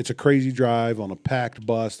 And so it's a crazy drive on a packed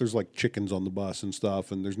bus. There's like chickens on the bus and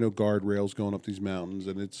stuff, and there's no guardrails going up these mountains,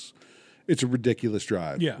 and it's a ridiculous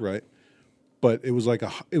drive. Yeah. Right. But it was like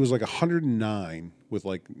 109 with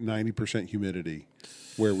like 90% humidity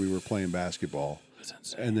where we were playing basketball. That's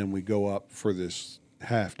insane. And then we go up for this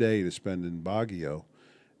half day to spend in Baguio,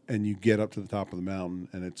 and you get up to the top of the mountain,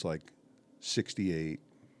 and it's like 68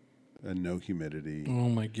 and no humidity. Oh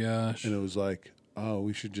my gosh. And it was like, oh,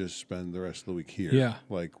 we should just spend the rest of the week here. Yeah.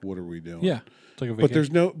 Like, what are we doing? Yeah. It's like a But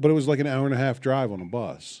vacation. but it was like an hour and a half drive on a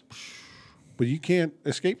bus. But you can't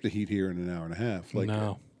escape the heat here in an hour and a half. Like,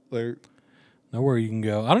 No. there- Nowhere you can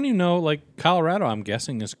go. I don't even know. Like Colorado, I'm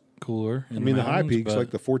guessing is cooler. I mean, the high mountains, peaks, but-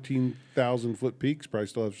 like the 14,000 foot peaks, probably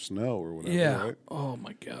still have snow or whatever. Yeah. Right? Oh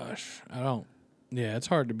my gosh. I don't. Yeah, it's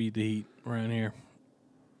hard to beat the heat around here.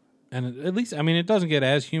 And at least, I mean, it doesn't get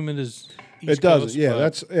as humid as East It doesn't. Coast, Yeah,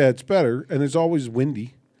 but- it's better, and it's always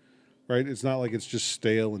windy, right? It's not like it's just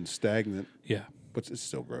stale and stagnant, yeah. but it's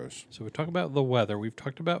still gross. So we talk about the weather. We've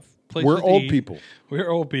talked about places. We're to old eat. people. We're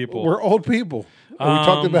old people. We're old people. And we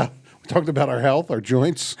talked about our health, our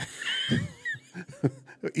joints,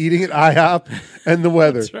 eating at IHOP, and the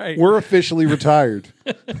weather. That's right. We're officially retired.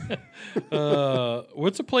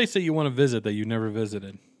 What's a place that you want to visit that you never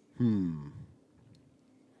visited?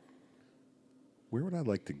 Where would I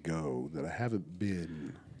like to go that I haven't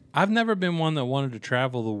been? I've never been one that wanted to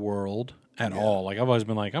travel the world at all. Like I've always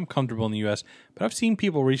been like, I'm comfortable in the U.S., but I've seen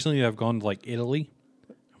people recently that have gone to like Italy.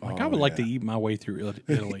 I'm like, I would like to eat my way through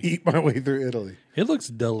Italy. Eat my way through Italy. It looks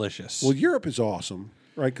delicious. Well, Europe is awesome,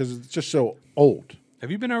 right? Because it's just so old. Have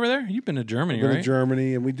you been over there? You've been to Germany, Been right? to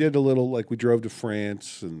Germany, and we did a little, like we drove to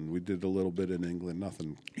France, and we did a little bit in England.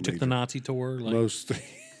 Nothing. You took the Nazi tour. Like, Most.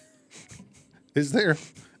 Is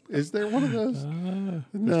there one of those? there's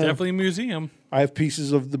No. definitely a museum. I have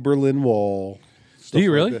pieces of the Berlin Wall. stuff you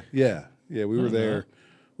like really? that. Yeah, yeah. We were there.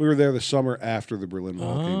 We were there the summer after the Berlin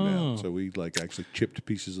Wall came down, so we like actually chipped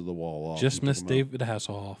pieces of the wall off. Just and took missed them out. David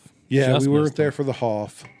Hasselhoff. Yeah, Just we weren't missed there him. for the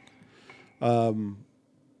Hoff.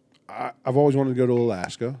 I've always wanted to go to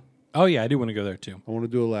Alaska. Oh yeah, I do want to go there too. I want to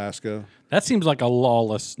do Alaska. That seems like a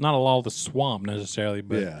lawless, not a lawless swamp necessarily,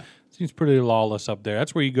 but Yeah. it seems pretty lawless up there.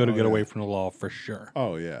 That's where you go to get yeah. away from the law for sure.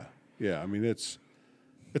 Oh yeah, yeah. I mean, it's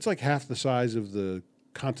like half the size of the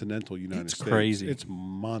continental United It's States. crazy. It's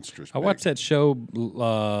monstrous. I watched that show.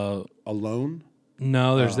 Alone.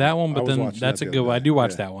 No, there's that one, I but was then watching that's that a the good other one. I day. do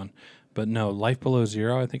watch Yeah. that one. But no, Life Below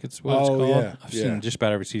Zero, I think it's what it's Oh, called. yeah, I've yeah. seen just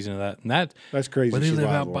about every season of that. And That's crazy. where they live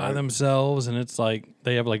out survival, by right? themselves, and it's like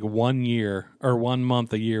they have like 1 year or 1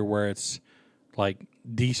 month a year where it's like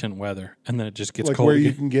decent weather, and then it just gets Like cold where you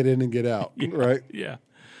again. can get in and get out, right? Yeah.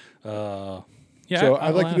 Yeah. So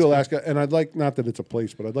I'd like to do Alaska, and I'd like, not that it's a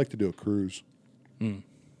place, but I'd like to do a cruise.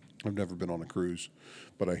 I've never been on a cruise,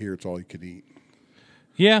 but I hear it's all you can eat.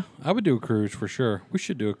 Yeah, I would do a cruise for sure. We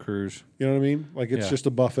should do a cruise. You know what I mean? Like it's Yeah. just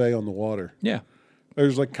a buffet on the water. Yeah.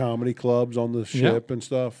 There's like comedy clubs on the ship and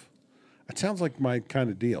stuff. It sounds like my kind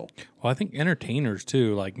of deal. Well, I think entertainers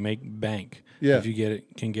too, like make bank. Yeah. If you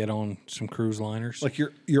can get on some cruise liners. Like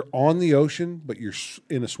you're on the ocean, but you're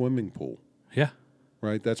in a swimming pool, yeah.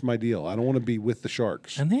 right? That's my deal. I don't want to be with the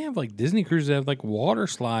sharks. And they have like Disney cruises that have like water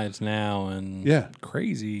slides now and Yeah.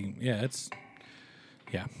 crazy. Yeah.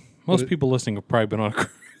 Most people listening have probably been on a cruise.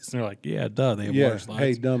 And they're like, yeah, duh, they have Yeah. water slides.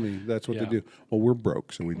 Hey, dummy, that's what Yeah. they do. Well, we're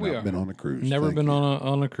broke, so we've We not are. been on a cruise. Never Thank been you.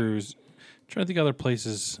 on a cruise. Trying to think of other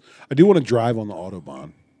places. I do want to drive on the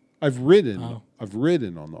Autobahn. I've ridden. Oh. I've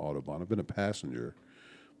ridden on the Autobahn. I've been a passenger,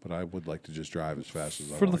 but I would like to just drive as fast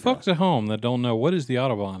as I For want the to go. folks at home that don't know, what is the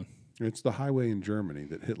Autobahn? It's the highway in Germany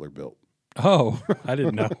that Hitler built. Oh, I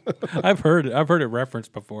didn't know. I've heard it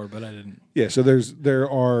referenced before, but I didn't. Yeah, so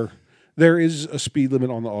there is a speed limit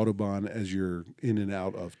on the Autobahn as you're in and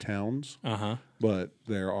out of towns. But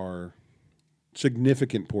there are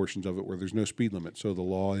significant portions of it where there's no speed limit. So the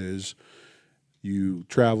law is you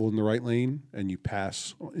travel in the right lane and you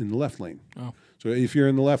pass in the left lane. Oh. So if you're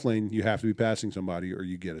in the left lane, you have to be passing somebody or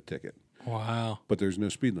you get a ticket. Wow. But there's no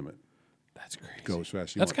speed limit. That's crazy. Go as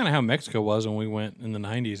fast as you That's want. kind of how Mexico was when we went in the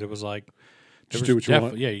 90s. It was like Just do what you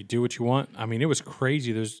want. Yeah, you do what you want. I mean, it was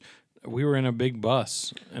crazy. We were in a big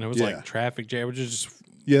bus, and it was like traffic jam. It was just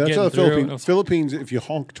that's how the Philippines. Philippines, if you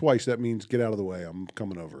honk twice, that means get out of the way. I'm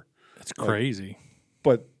coming over. That's crazy.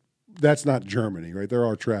 But that's not Germany, right? There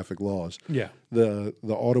are traffic laws. Yeah. The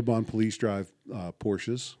Autobahn police drive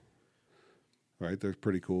Porsches, right? They're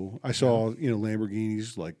pretty cool. I saw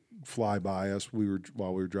Lamborghinis like fly by us.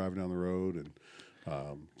 While we were driving down the road,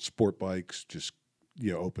 and sport bikes just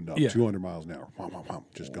opened up 200 miles an hour,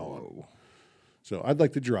 just going. So I'd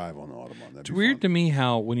like to drive on the Autobahn. It's weird to me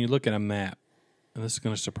how when you look at a map, and this is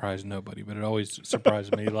going to surprise nobody, but it always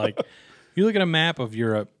surprises me. Like you look at a map of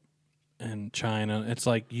Europe and China, it's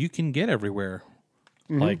like you can get everywhere.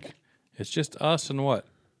 Mm-hmm. Like it's just us and what?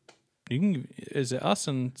 Is it us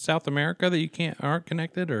and South America that aren't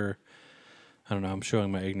connected, or I don't know. I'm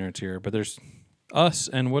showing my ignorance here, but there's us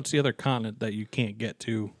and what's the other continent that you can't get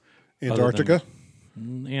to? Antarctica.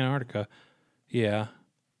 Antarctica, yeah,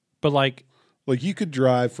 but like you could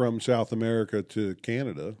drive from South America to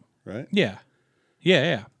Canada, right? Yeah.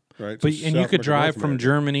 Right. But So and you South could America, drive North from America.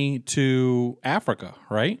 Germany to Africa,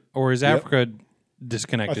 right? Or is Africa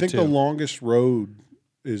disconnected? I think too? the longest road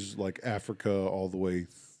is like Africa all the way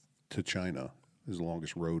to China is the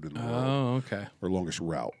longest road in the world. Oh, okay. Or longest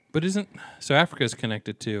route. But so Africa is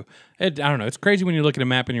connected too. I don't know. It's crazy when you look at a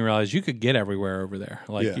map and you realize you could get everywhere over there.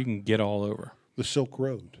 Like you can get all over. The Silk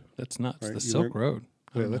Road. That's nuts. Right? The Silk Road.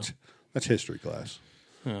 Yeah, that's history class.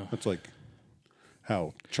 Oh. That's like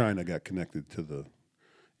how China got connected to the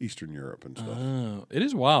Eastern Europe and stuff. Oh, it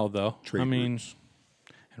is wild though. Trade I mean, routes.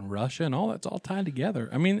 and Russia and all that's all tied together.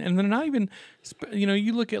 I mean, and they're not even.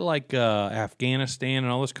 You look at like Afghanistan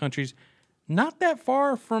and all those countries. Not that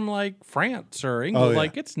far from like France or England. Oh, yeah.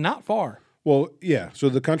 Like it's not far. Well, yeah. So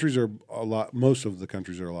the countries are most of the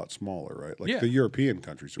countries are a lot smaller, right? Like the European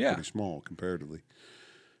countries are pretty small comparatively.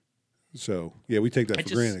 So yeah, we take that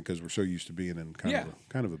for granted because we're so used to being in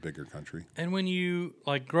kind of a bigger country. And when you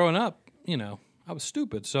like growing up, I was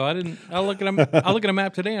stupid, so I didn't. I look at a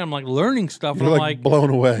map today, and I'm like learning stuff, and You're I'm like blown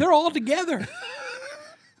away. They're all together.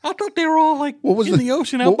 I thought they were all like in the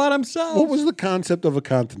ocean out by themselves. What was the concept of a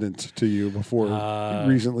continent to you before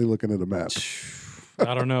recently looking at a map?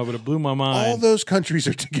 I don't know, but it blew my mind. All those countries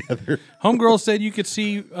are together. Homegirl said you could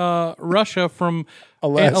see Russia from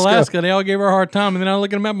Alaska. They all gave her a hard time, and then I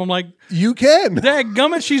look at a map, and I'm like, you can.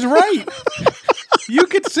 Dadgummit, she's right. You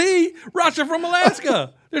could see Russia from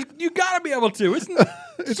Alaska. You got to be able to. It's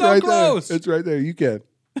so right close. There. It's right there. You can.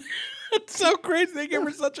 It's so crazy. They gave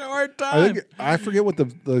her such a hard time. I forget what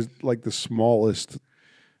the smallest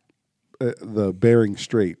the Bering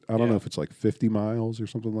Strait. I don't know if it's like 50 miles or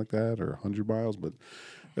something like that, or 100 miles, but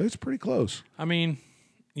it's pretty close. I mean,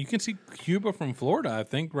 you can see Cuba from Florida, I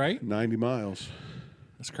think, right? 90 miles.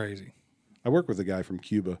 That's crazy. I work with a guy from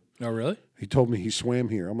Cuba. Oh, really? He told me he swam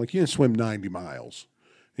here. I'm like, you didn't swim 90 miles.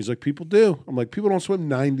 He's like, people do. I'm like, people don't swim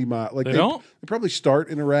 90 miles. Like They don't? They probably start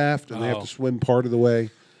in a raft and they have to swim part of the way.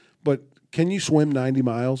 But can you swim 90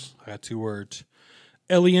 miles? I got 2 words.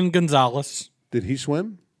 Elian Gonzalez. Did he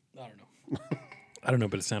swim? I don't know. I don't know,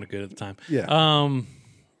 but it sounded good at the time. Yeah.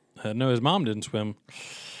 No, his mom didn't swim.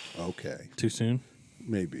 Okay. Too soon.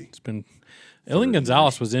 Maybe. It's been. Elian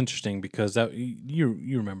Gonzalez was interesting because that you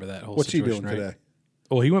remember that whole What's he situation, doing right? today?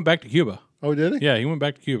 Well, he went back to Cuba. Oh, did he? Yeah, he went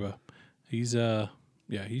back to Cuba. He's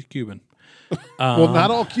he's Cuban. Well,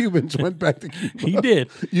 not all Cubans went back to Cuba. He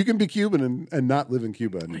did. You can be Cuban and not live in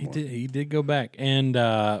Cuba anymore. He did go back. And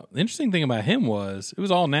the interesting thing about him was it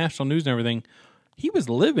was all national news and everything. He was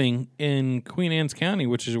living in Queen Anne's County,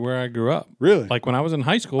 which is where I grew up. Really? Like when I was in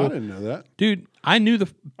high school. I didn't know that. Dude, I knew the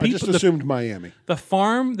people. I just assumed Miami. The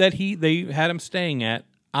farm that they had him staying at,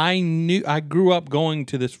 I grew up going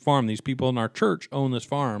to this farm. These people in our church own this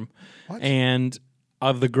farm. What? And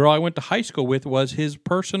the girl I went to high school with was his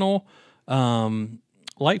personal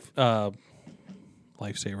lifesaver.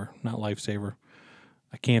 Not lifesaver.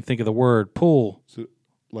 I can't think of the word. Pool. So,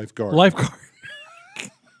 lifeguard. Lifeguard.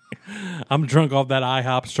 I'm drunk off that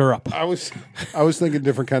IHOP syrup. I was thinking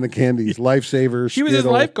different kind of candies, Lifesavers. She was his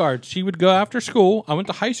Skittle. lifeguard. She would go after school. I went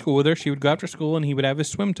to high school with her. She would go after school, and he would have his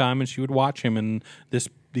swim time, and she would watch him in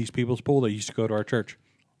these people's pool that used to go to our church.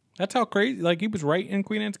 That's how crazy. Like, he was right in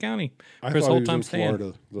Queen Anne's County for his thought whole he was time in staying.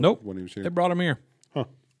 Florida Nope. when he was here. They brought him here. Huh.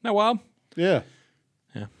 Isn't that wild? Yeah.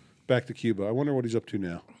 Yeah. Back to Cuba. I wonder what he's up to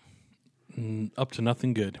now. Up to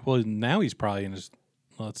nothing good. Well, now he's probably in his,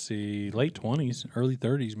 let's see, late 20s, early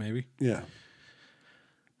 30s maybe. Yeah.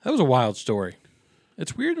 That was a wild story.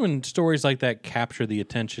 It's weird when stories like that capture the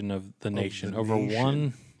attention of the nation over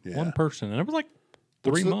one person. And it was like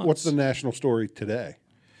 3 months. What's the national story today?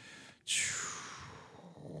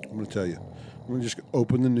 I'm going to tell you. I'm going to just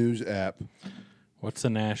open the news app. What's the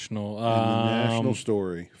national? And the national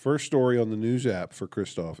story. First story on the news app for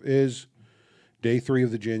Christoph is day 3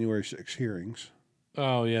 of the January 6 hearings.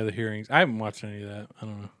 Oh, yeah, the hearings. I haven't watched any of that. I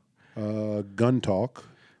don't know. Gun talk.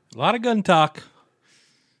 A lot of gun talk.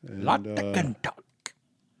 And, Lot of gun talk.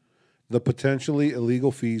 The potentially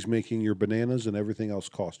illegal fees making your bananas and everything else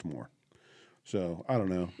cost more. So, I don't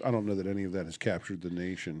know. I don't know that any of that has captured the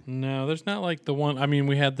nation. No, there's not like the one. I mean,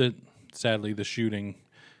 we had sadly, the shooting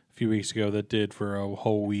a few weeks ago that did for a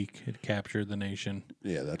whole week. It captured the nation.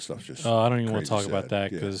 Yeah, that stuff's just. I don't even want to talk crazy about sad.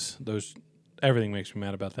 that Yeah. because everything makes me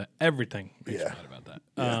mad about that. Everything makes me mad about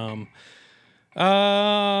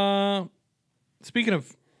that. Speaking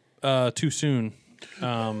of too soon.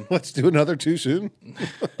 Let's do another too soon.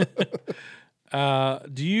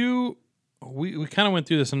 We kind of went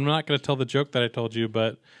through this, and I'm not going to tell the joke that I told you,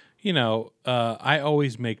 but I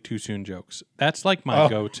always make too soon jokes. That's like my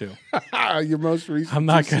go-to. Your most recent. I'm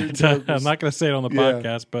not too going soon to. I'm not going to say it on the Yeah.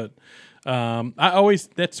 podcast, but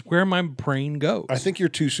that's where my brain goes. I think your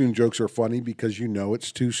too soon jokes are funny because you know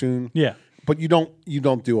it's too soon. Yeah. But you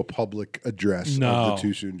don't do a public address No. of the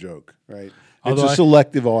too soon joke, right? Although It's a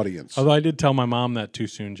selective audience. Although I did tell my mom that too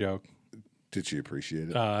soon joke. Did she appreciate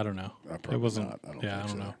it? I don't know. Probably It wasn't. not. I don't I think don't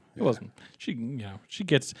so. know. Yeah. It wasn't.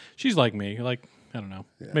 She's like me. Like, I don't know.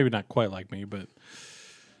 Maybe not quite like me, but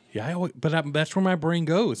yeah. That's where my brain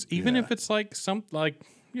goes. Even if it's like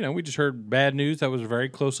we just heard bad news that was very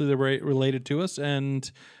closely related to us,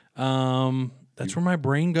 and that's where my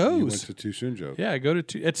brain goes. You went to too soon joke. Yeah, I go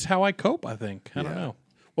to. It's how I cope. I think. I don't know.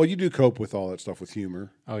 Well, you do cope with all that stuff with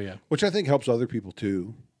humor. Oh yeah. Which I think helps other people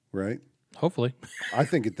too, right? Hopefully. I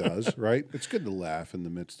think it does, right? It's good to laugh in the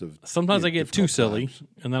midst of. Sometimes I get too difficult silly, times.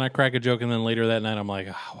 and then I crack a joke, and then later that night I'm like,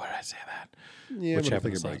 why did I say that? Yeah, Which but I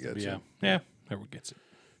think happens everybody sometimes. gets it. Yeah, everyone gets it.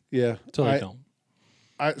 Yeah, Until they don't.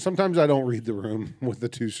 Sometimes I don't read the room with the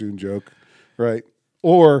too soon joke, right?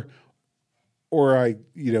 Or I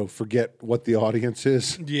forget what the audience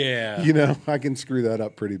is. Yeah. I can screw that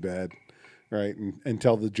up pretty bad, right? And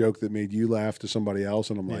tell the joke that made you laugh to somebody else,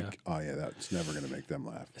 and I'm like, oh yeah, that's never going to make them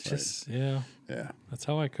laugh. It's just yeah. That's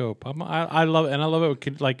how I cope. I love it, and I love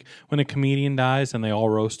it when a comedian dies and they all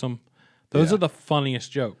roast them. Those are the funniest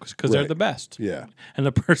jokes because they're the best. Yeah. And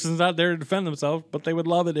the person's out there to defend themselves, but they would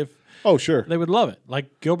love it if. Oh sure. They would love it.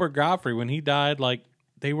 Like Gilbert Gottfried when he died, like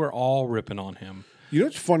they were all ripping on him. You know,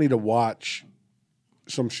 it's funny to watch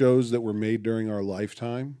some shows that were made during our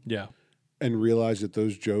lifetime. Yeah. And realize that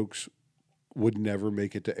those jokes would never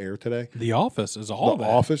make it to air today. The Office is all The that.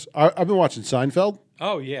 Office. I've been watching Seinfeld.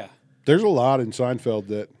 Oh yeah. There's a lot in Seinfeld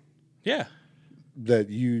that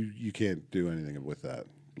you can't do anything with that.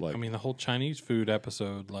 Like, I mean, the whole Chinese food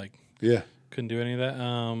episode, like, yeah, couldn't do any of that.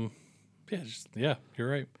 You're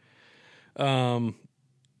right.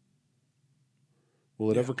 Will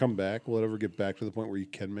it ever come back? Will it ever get back to the point where you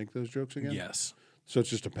can make those jokes again? Yes. So it's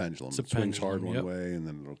just a pendulum. It's a it swings pendulum, hard one way, and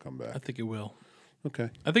then it'll come back. I think it will. Okay.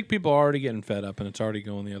 I think people are already getting fed up, and it's already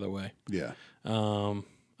going the other way. Yeah. I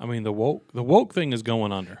mean, the woke thing is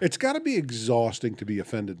going under. It's got to be exhausting to be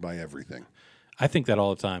offended by everything. I think that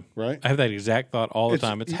all the time. Right? I have that exact thought all the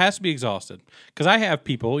time. It has to be exhausted. Because I have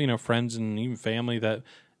people, friends and even family that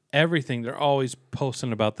everything, they're always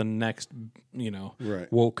posting about the next,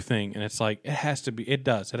 Right. woke thing. And it's like, it has to be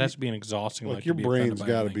an exhausting. Like your brain's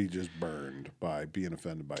got to be just burned by being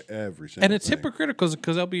offended by every single And it's thing. hypocritical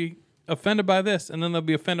because they'll be offended by this and then they'll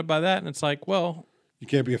be offended by that. And it's like, well, you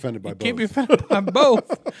can't be offended by both. can't be offended by both.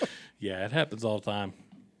 Yeah, it happens all the time.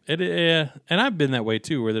 And I've been that way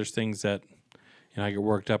too, where there's things that I get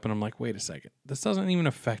worked up and I'm like, wait a second, this doesn't even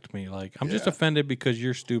affect me. Like, I'm just offended because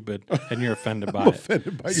you're stupid and you're offended by it.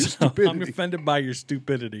 Offended by your stupidity. I'm offended by your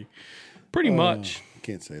stupidity. Pretty much.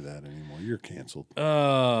 Can't say that anymore. You're canceled.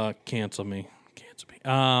 Cancel me.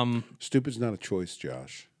 Stupid's not a choice,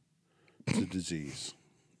 Josh. It's a disease.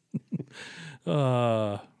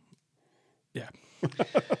 Yeah. I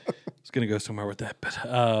was going to go somewhere with that.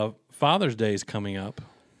 But Father's Day is coming up.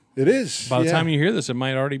 It is. By the time you hear this, it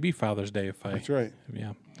might already be Father's Day. That's right.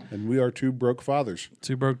 Yeah. And we are two broke fathers.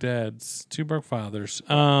 Two broke dads. Two broke fathers.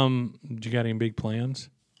 Do you got any big plans?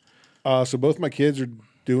 So both my kids are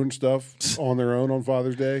doing stuff on their own on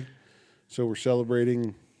Father's Day. So we're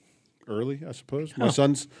celebrating early, I suppose. My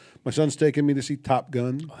son's taking me to see Top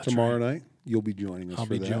Gun tomorrow night. You'll be joining us. I'll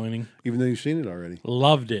for be that, joining, even though you've seen it already.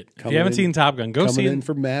 Loved it. If you haven't seen Top Gun, go see it. Coming in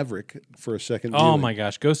for Maverick for a second. Oh viewing. my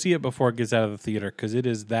gosh, go see it before it gets out of the theater because it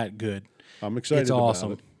is that good. I'm excited. It's about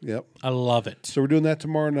awesome. it. Yep. I love it. So we're doing that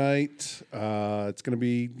tomorrow night. It's going to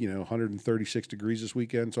be 136 degrees this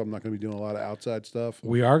weekend, so I'm not going to be doing a lot of outside stuff.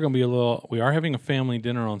 We are going to be we are having a family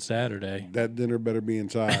dinner on Saturday. That dinner better be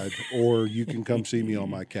inside, or you can come see me on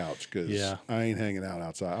my couch because I ain't hanging out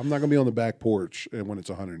outside. I'm not going to be on the back porch when it's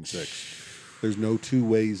 106. There's no two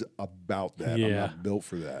ways about that. I'm not built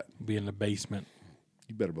for that. Be in the basement.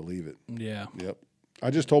 You better believe it. Yeah. Yep.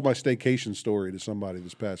 I just told my staycation story to somebody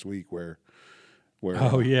this past week where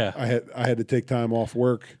I had to take time off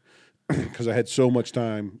work because I had so much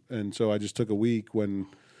time, and so I just took a week when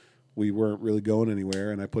we weren't really going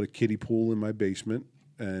anywhere, and I put a kiddie pool in my basement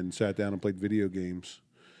and sat down and played video games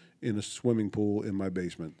in a swimming pool in my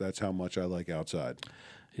basement. That's how much I like outside.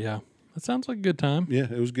 Yeah. That sounds like a good time. Yeah,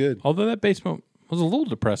 it was good. Although that basement was a little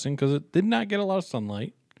depressing because it did not get a lot of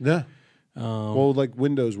sunlight. Yeah. Well, like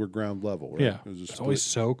windows were ground level, right? Yeah. It was it's always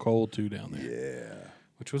so cold, too, down there. Yeah.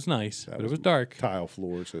 Which was nice, but it was dark. Tile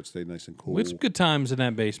floor, so it stayed nice and cool. We had some good times in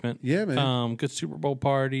that basement. Yeah, man. Good Super Bowl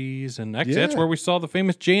parties. And actually, that's where we saw the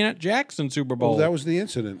famous Janet Jackson Super Bowl. Well, that was the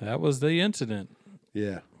incident. That was the incident.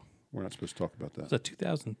 Yeah. We're not supposed to talk about that. Was that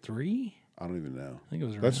 2003? I don't even know. I think it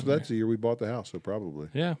was That's the year we bought the house, so probably.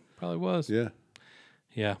 Yeah, probably was. Yeah.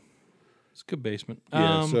 Yeah. It's a good basement.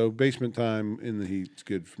 Yeah, so basement time in the heat's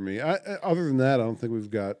good for me. Other than that, I don't think we've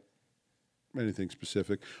got anything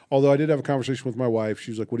specific. Although I did have a conversation with my wife. She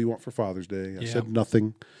was like, "What do you want for Father's Day?" I said,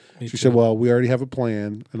 "Nothing." She said, "Well, we already have a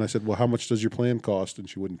plan." And I said, "Well, how much does your plan cost?" And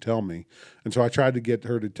she wouldn't tell me. And so I tried to get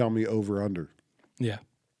her to tell me over under. Yeah.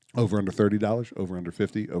 Over under $30, over under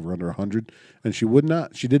 50, over under 100, and she would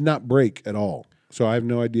not. She did not break at all. So I have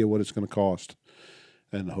no idea what it's going to cost,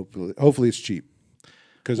 and hopefully it's cheap.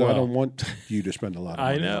 Because I don't want you to spend a lot of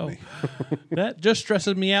money on me. That just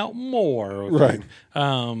stresses me out more. Right.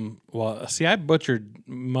 Well, see, I butchered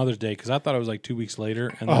Mother's Day because I thought it was like 2 weeks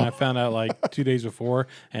later, and then I found out like 2 days before,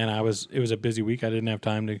 and it was a busy week. I didn't have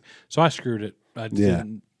time to, so I screwed it. I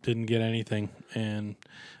didn't get anything, and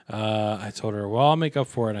I told her, well, I'll make up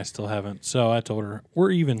for it, and I still haven't. So I told her,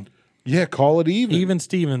 we're even. Yeah, call it even. Even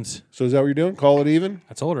Stevens. So is that what you're doing? Call it even?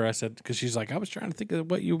 I told her, I said, because she's like, I was trying to think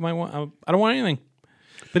of what you might want. I don't want anything.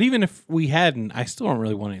 But even if we hadn't, I still don't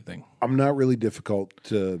really want anything. I'm not really difficult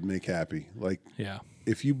to make happy. Like,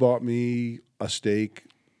 if you bought me a steak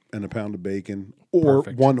and a pound of bacon, or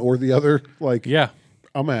one or the other, like,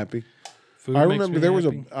 I'm happy. Food I remember there happy.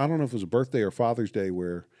 was I don't know if it was a birthday or Father's Day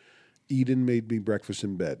where Eden made me breakfast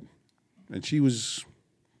in bed. And she was,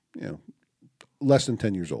 less than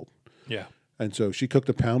 10 years old. Yeah. And so she cooked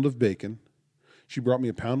a pound of bacon. She brought me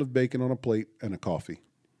a pound of bacon on a plate and a coffee.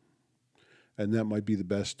 And that might be the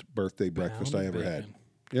best birthday breakfast I ever had.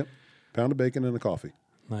 Yep. Pound of bacon and a coffee.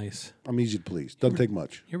 Nice. I'm easy to please. Doesn't take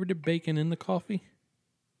much. You ever did bacon in the coffee?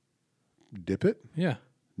 Dip it? Yeah.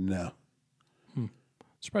 No.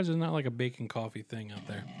 Surprised there's not like a bacon coffee thing out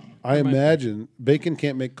there. I imagine bacon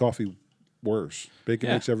can't make coffee worse. Bacon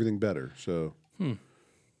makes everything better. So,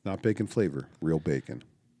 not bacon flavor, real bacon.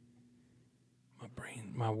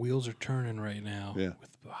 My wheels are turning right now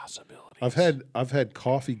with possibilities. I've had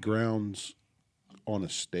coffee grounds on a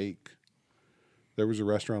steak. There was a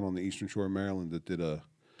restaurant on the Eastern Shore of Maryland that did a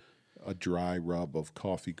dry rub of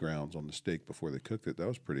coffee grounds on the steak before they cooked it. That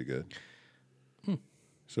was pretty good.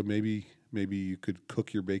 So maybe you could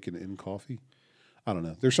cook your bacon in coffee. I don't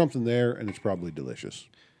know. There's something there, and it's probably delicious.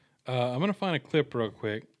 I'm going to find a clip real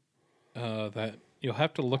quick that you'll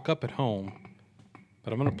have to look up at home,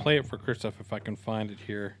 but I'm going to play it for Christoph if I can find it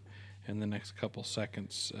here in the next couple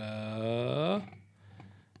seconds. Bear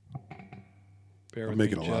I'm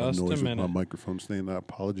making a lot of noise with my microphone stand. I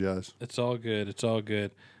apologize. It's all good. It's all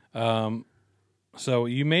good. So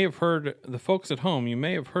you may have heard, the folks at home, you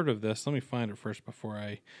may have heard of this. Let me find it first before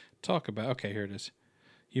I talk about it. Okay, here it is.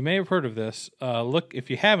 You may have heard of this. Look, if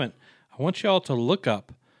you haven't, I want you all to look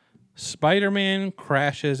up Spider-Man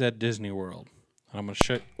Crashes at Disney World. I'm going to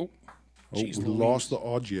show you. We lost the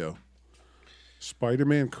audio.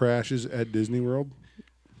 Spider-Man crashes at Disney World.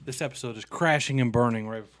 This episode is crashing and burning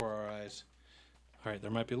right before our eyes. All right,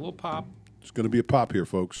 there might be a little pop. There's going to be a pop here,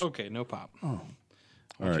 folks. Okay, no pop. Oh.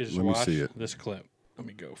 All right, let me see it. This clip. Let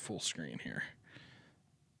me go full screen here.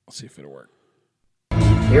 I'll see if it'll work.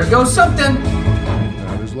 Here goes something.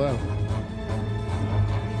 That is loud.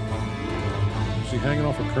 Is he hanging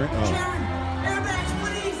off a crane? Oh.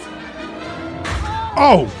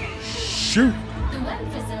 Oh, shoot. The weapon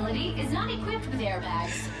facility is not equipped with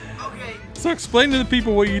airbags. Okay. So explain to the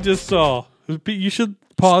people what you just saw. You should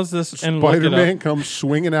pause this and look it Spider-Man up. comes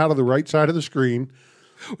swinging out of the right side of the screen.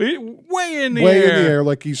 Way in the Way air. in the air,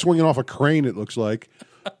 like he's swinging off a crane, it looks like.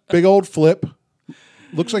 Big old flip.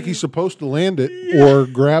 Looks like he's supposed to land it or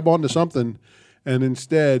grab onto something, and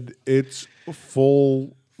instead it's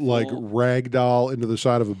full, like, ragdoll into the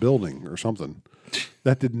side of a building or something.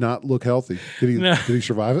 That did not look healthy. Did he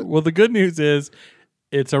survive it? Well, the good news is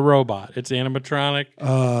it's a robot. It's animatronic.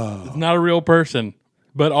 It's not a real person.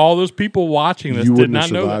 But all those people watching this You did wouldn't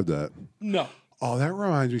have not know survived that. that. No. Oh, that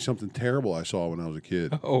reminds me of something terrible I saw when I was a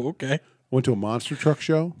kid. Oh, okay. Went to a monster truck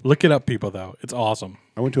show. Look it up, people, though. It's awesome.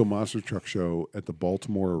 I went to a monster truck show at the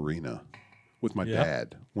Baltimore Arena with my Yep.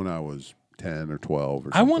 dad when I was 10 or 12 or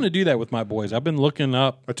something. I want to do that with my boys. I've been looking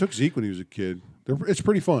up. I took Zeke when he was a kid. It's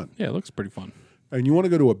pretty fun. Yeah, it looks pretty fun. And you want to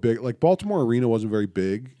go to a big, like Baltimore Arena wasn't very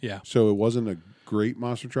big. Yeah. So it wasn't a great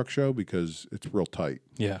monster truck show because it's real tight.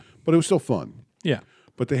 Yeah. But it was still fun. Yeah.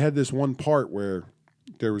 But they had this one part where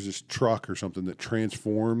there was this truck or something that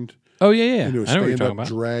transformed Oh, yeah. into a I know what you're talking stand-up about.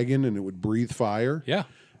 dragon, and it would breathe fire. Yeah.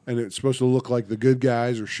 And it's supposed to look like the good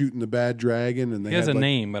guys are shooting the bad dragon, and they He has had a like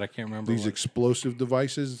name, but I can't remember. these what. explosive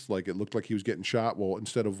devices. Like it looked like he was getting shot. Well,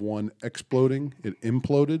 instead of one exploding, it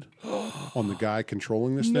imploded on the guy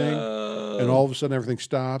controlling this thing. And all of a sudden, everything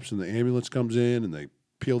stops, and the ambulance comes in, and they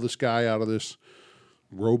peel this guy out of this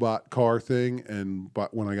robot car thing.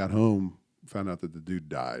 But when I got home, found out that the dude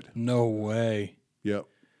died. No way. Yep,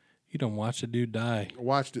 You don't watch a dude die. I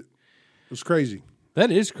watched it. It was crazy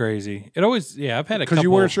That is crazy. It always, yeah, I've had a couple. because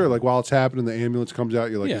you weren't sure. Like while it's happening, the ambulance comes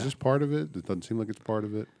out. You're like, Yeah. "Is this part of it?" It doesn't seem like it's part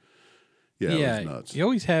of it. Yeah, Yeah, it was nuts. you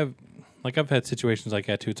always have, like I've had situations like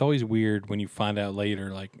that too. It's always weird when you find out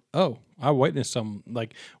later, like, oh, I witnessed some,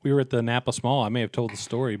 like we were at the Annapolis Mall. I may have told the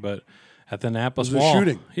story, but at the Annapolis It was a Mall.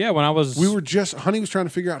 shooting. Yeah, when I was. Honey was trying to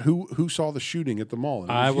figure out who saw the shooting at the mall. And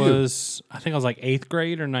it I you. was, I think I was like 8th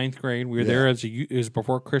grade or 9th grade. We were there as it was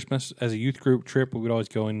before Christmas as a youth group trip. We would always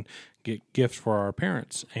go and get gifts for our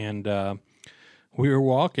parents. And we were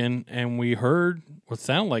walking and we heard what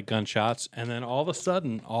sounded like gunshots. And then all of a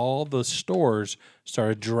sudden, all the stores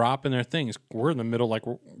started dropping their things. We're in the middle, like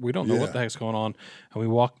we don't know what the heck's going on. And we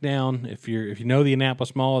walked down. If you know the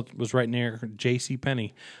Annapolis Mall, it was right near J.C.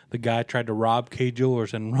 Penney. The guy tried to rob K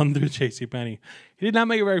Jewelers and run through J.C. Penney. He did not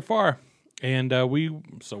make it very far. And we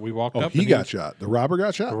walked up. He and got shot. The robber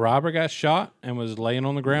got shot? The robber got shot and was laying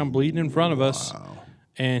on the ground bleeding in front of us.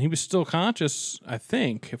 And he was still conscious, I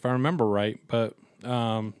think, if I remember right. But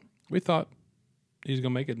we thought he was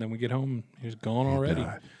going to make it. And then we get home and he was gone already.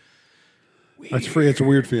 That's free. It's a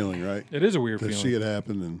weird feeling, right? It is a weird To feeling. see it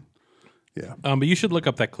happen. And yeah. But you should look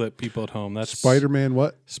up that clip, people at home. That's Spider-Man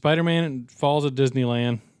what? Spider-Man falls at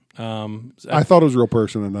Disneyland. I thought it was a real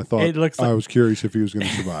person, and I thought It looks like- I was curious if he was going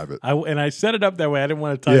to survive it. I set it up that way. I didn't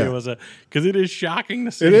want to tell you it was because it is shocking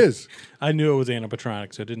to see. It is. I knew it was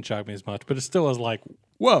animatronic, so it didn't shock me as much. But it still was like,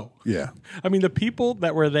 whoa. Yeah. I mean, the people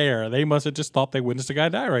that were there, they must have just thought they witnessed a guy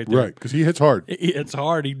die right there. Right, because he hits hard. It's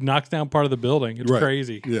hard. He knocks down part of the building. It's Right.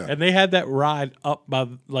 crazy. Yeah. And they had that ride up by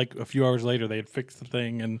like a few hours later. They had fixed the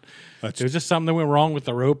thing, and there was just something that went wrong with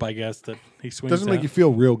the rope. I guess that he swings. Doesn't make out. you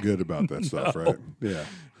feel real good about that stuff, right? Yeah.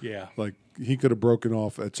 Yeah. Like he could have broken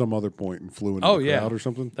off at some other point and flew into Oh the yeah. crowd or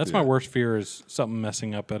something. That's Yeah. my worst fear is something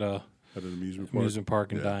messing up at a At an amusement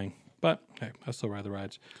park and Yeah. dying. But hey, I still ride the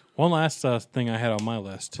rides. One last thing I had on my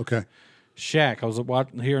list. Okay. Shaq. I was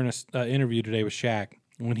hearing an interview today with Shaq.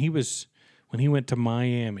 When he went to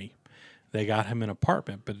Miami, they got him an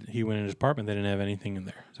apartment, but he went in his apartment. They didn't have anything in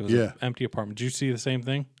there, so it was an empty apartment. Did you see the same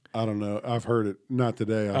thing? I don't know. I've heard it. Not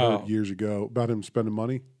today. I heard it years ago about him spending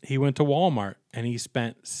money. He went to Walmart and he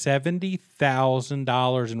spent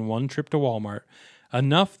 $70,000 in one trip to Walmart,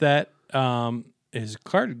 enough that his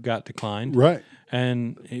card got declined. Right.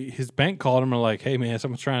 And his bank called him and like, "Hey man,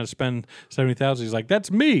 someone's trying to spend $70,000." He's like,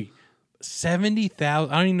 "That's me."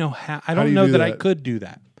 $70,000. I don't even know how. I do don't you know do that I that? could do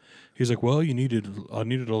that. He's like, "Well, I needed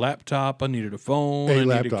a laptop. I needed a phone. I A needed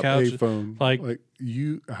laptop, a couch, a phone. like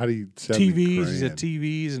you. How do you 70 TVs?" He said grand?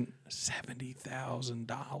 TVs and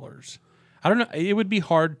 $70,000. I don't know. It would be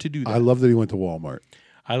hard to do that. I love that he went to Walmart.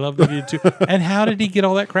 I love that he did too. And how did he get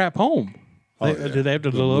all that crap home? Yeah. Did they have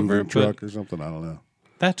to The deliver moving it? truck or something? I don't know.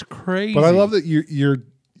 That's crazy. But I love that you're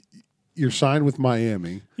signed with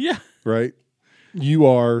Miami, Yeah. right? You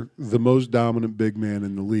are the most dominant big man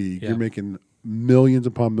in the league. Yeah. You're making millions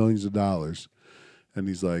upon millions of dollars, and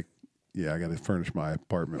he's like, "Yeah, I got to furnish my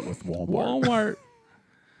apartment with Walmart." Walmart.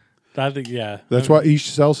 I think, yeah. That's why he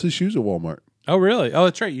sells his shoes at Walmart. Oh, really? Oh,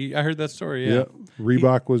 that's right. I heard that story. Yeah.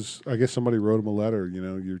 Reebok was, I guess somebody wrote him a letter,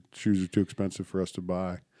 your shoes are too expensive for us to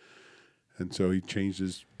buy. And so he changed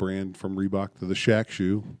his brand from Reebok to the Shaq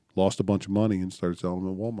shoe, lost a bunch of money, and started selling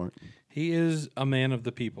them at Walmart. He is a man of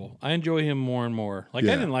the people. I enjoy him more and more. I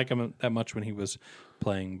didn't like him that much when he was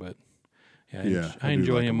playing, but I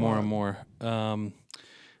enjoy him more and more.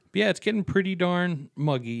 But yeah, it's getting pretty darn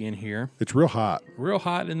muggy in here. It's real hot. Real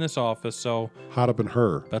hot in this office, so... Hot up in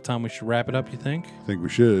her. About time we should wrap it up, you think? I think we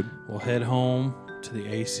should. We'll head home to the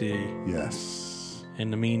AC. Yes.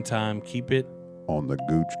 In the meantime, keep it... on the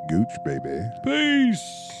gooch, baby. Peace!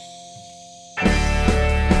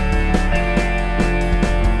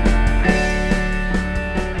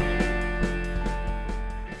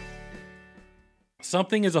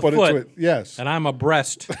 Something is afoot. Yes. And I'm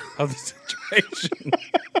abreast of the situation.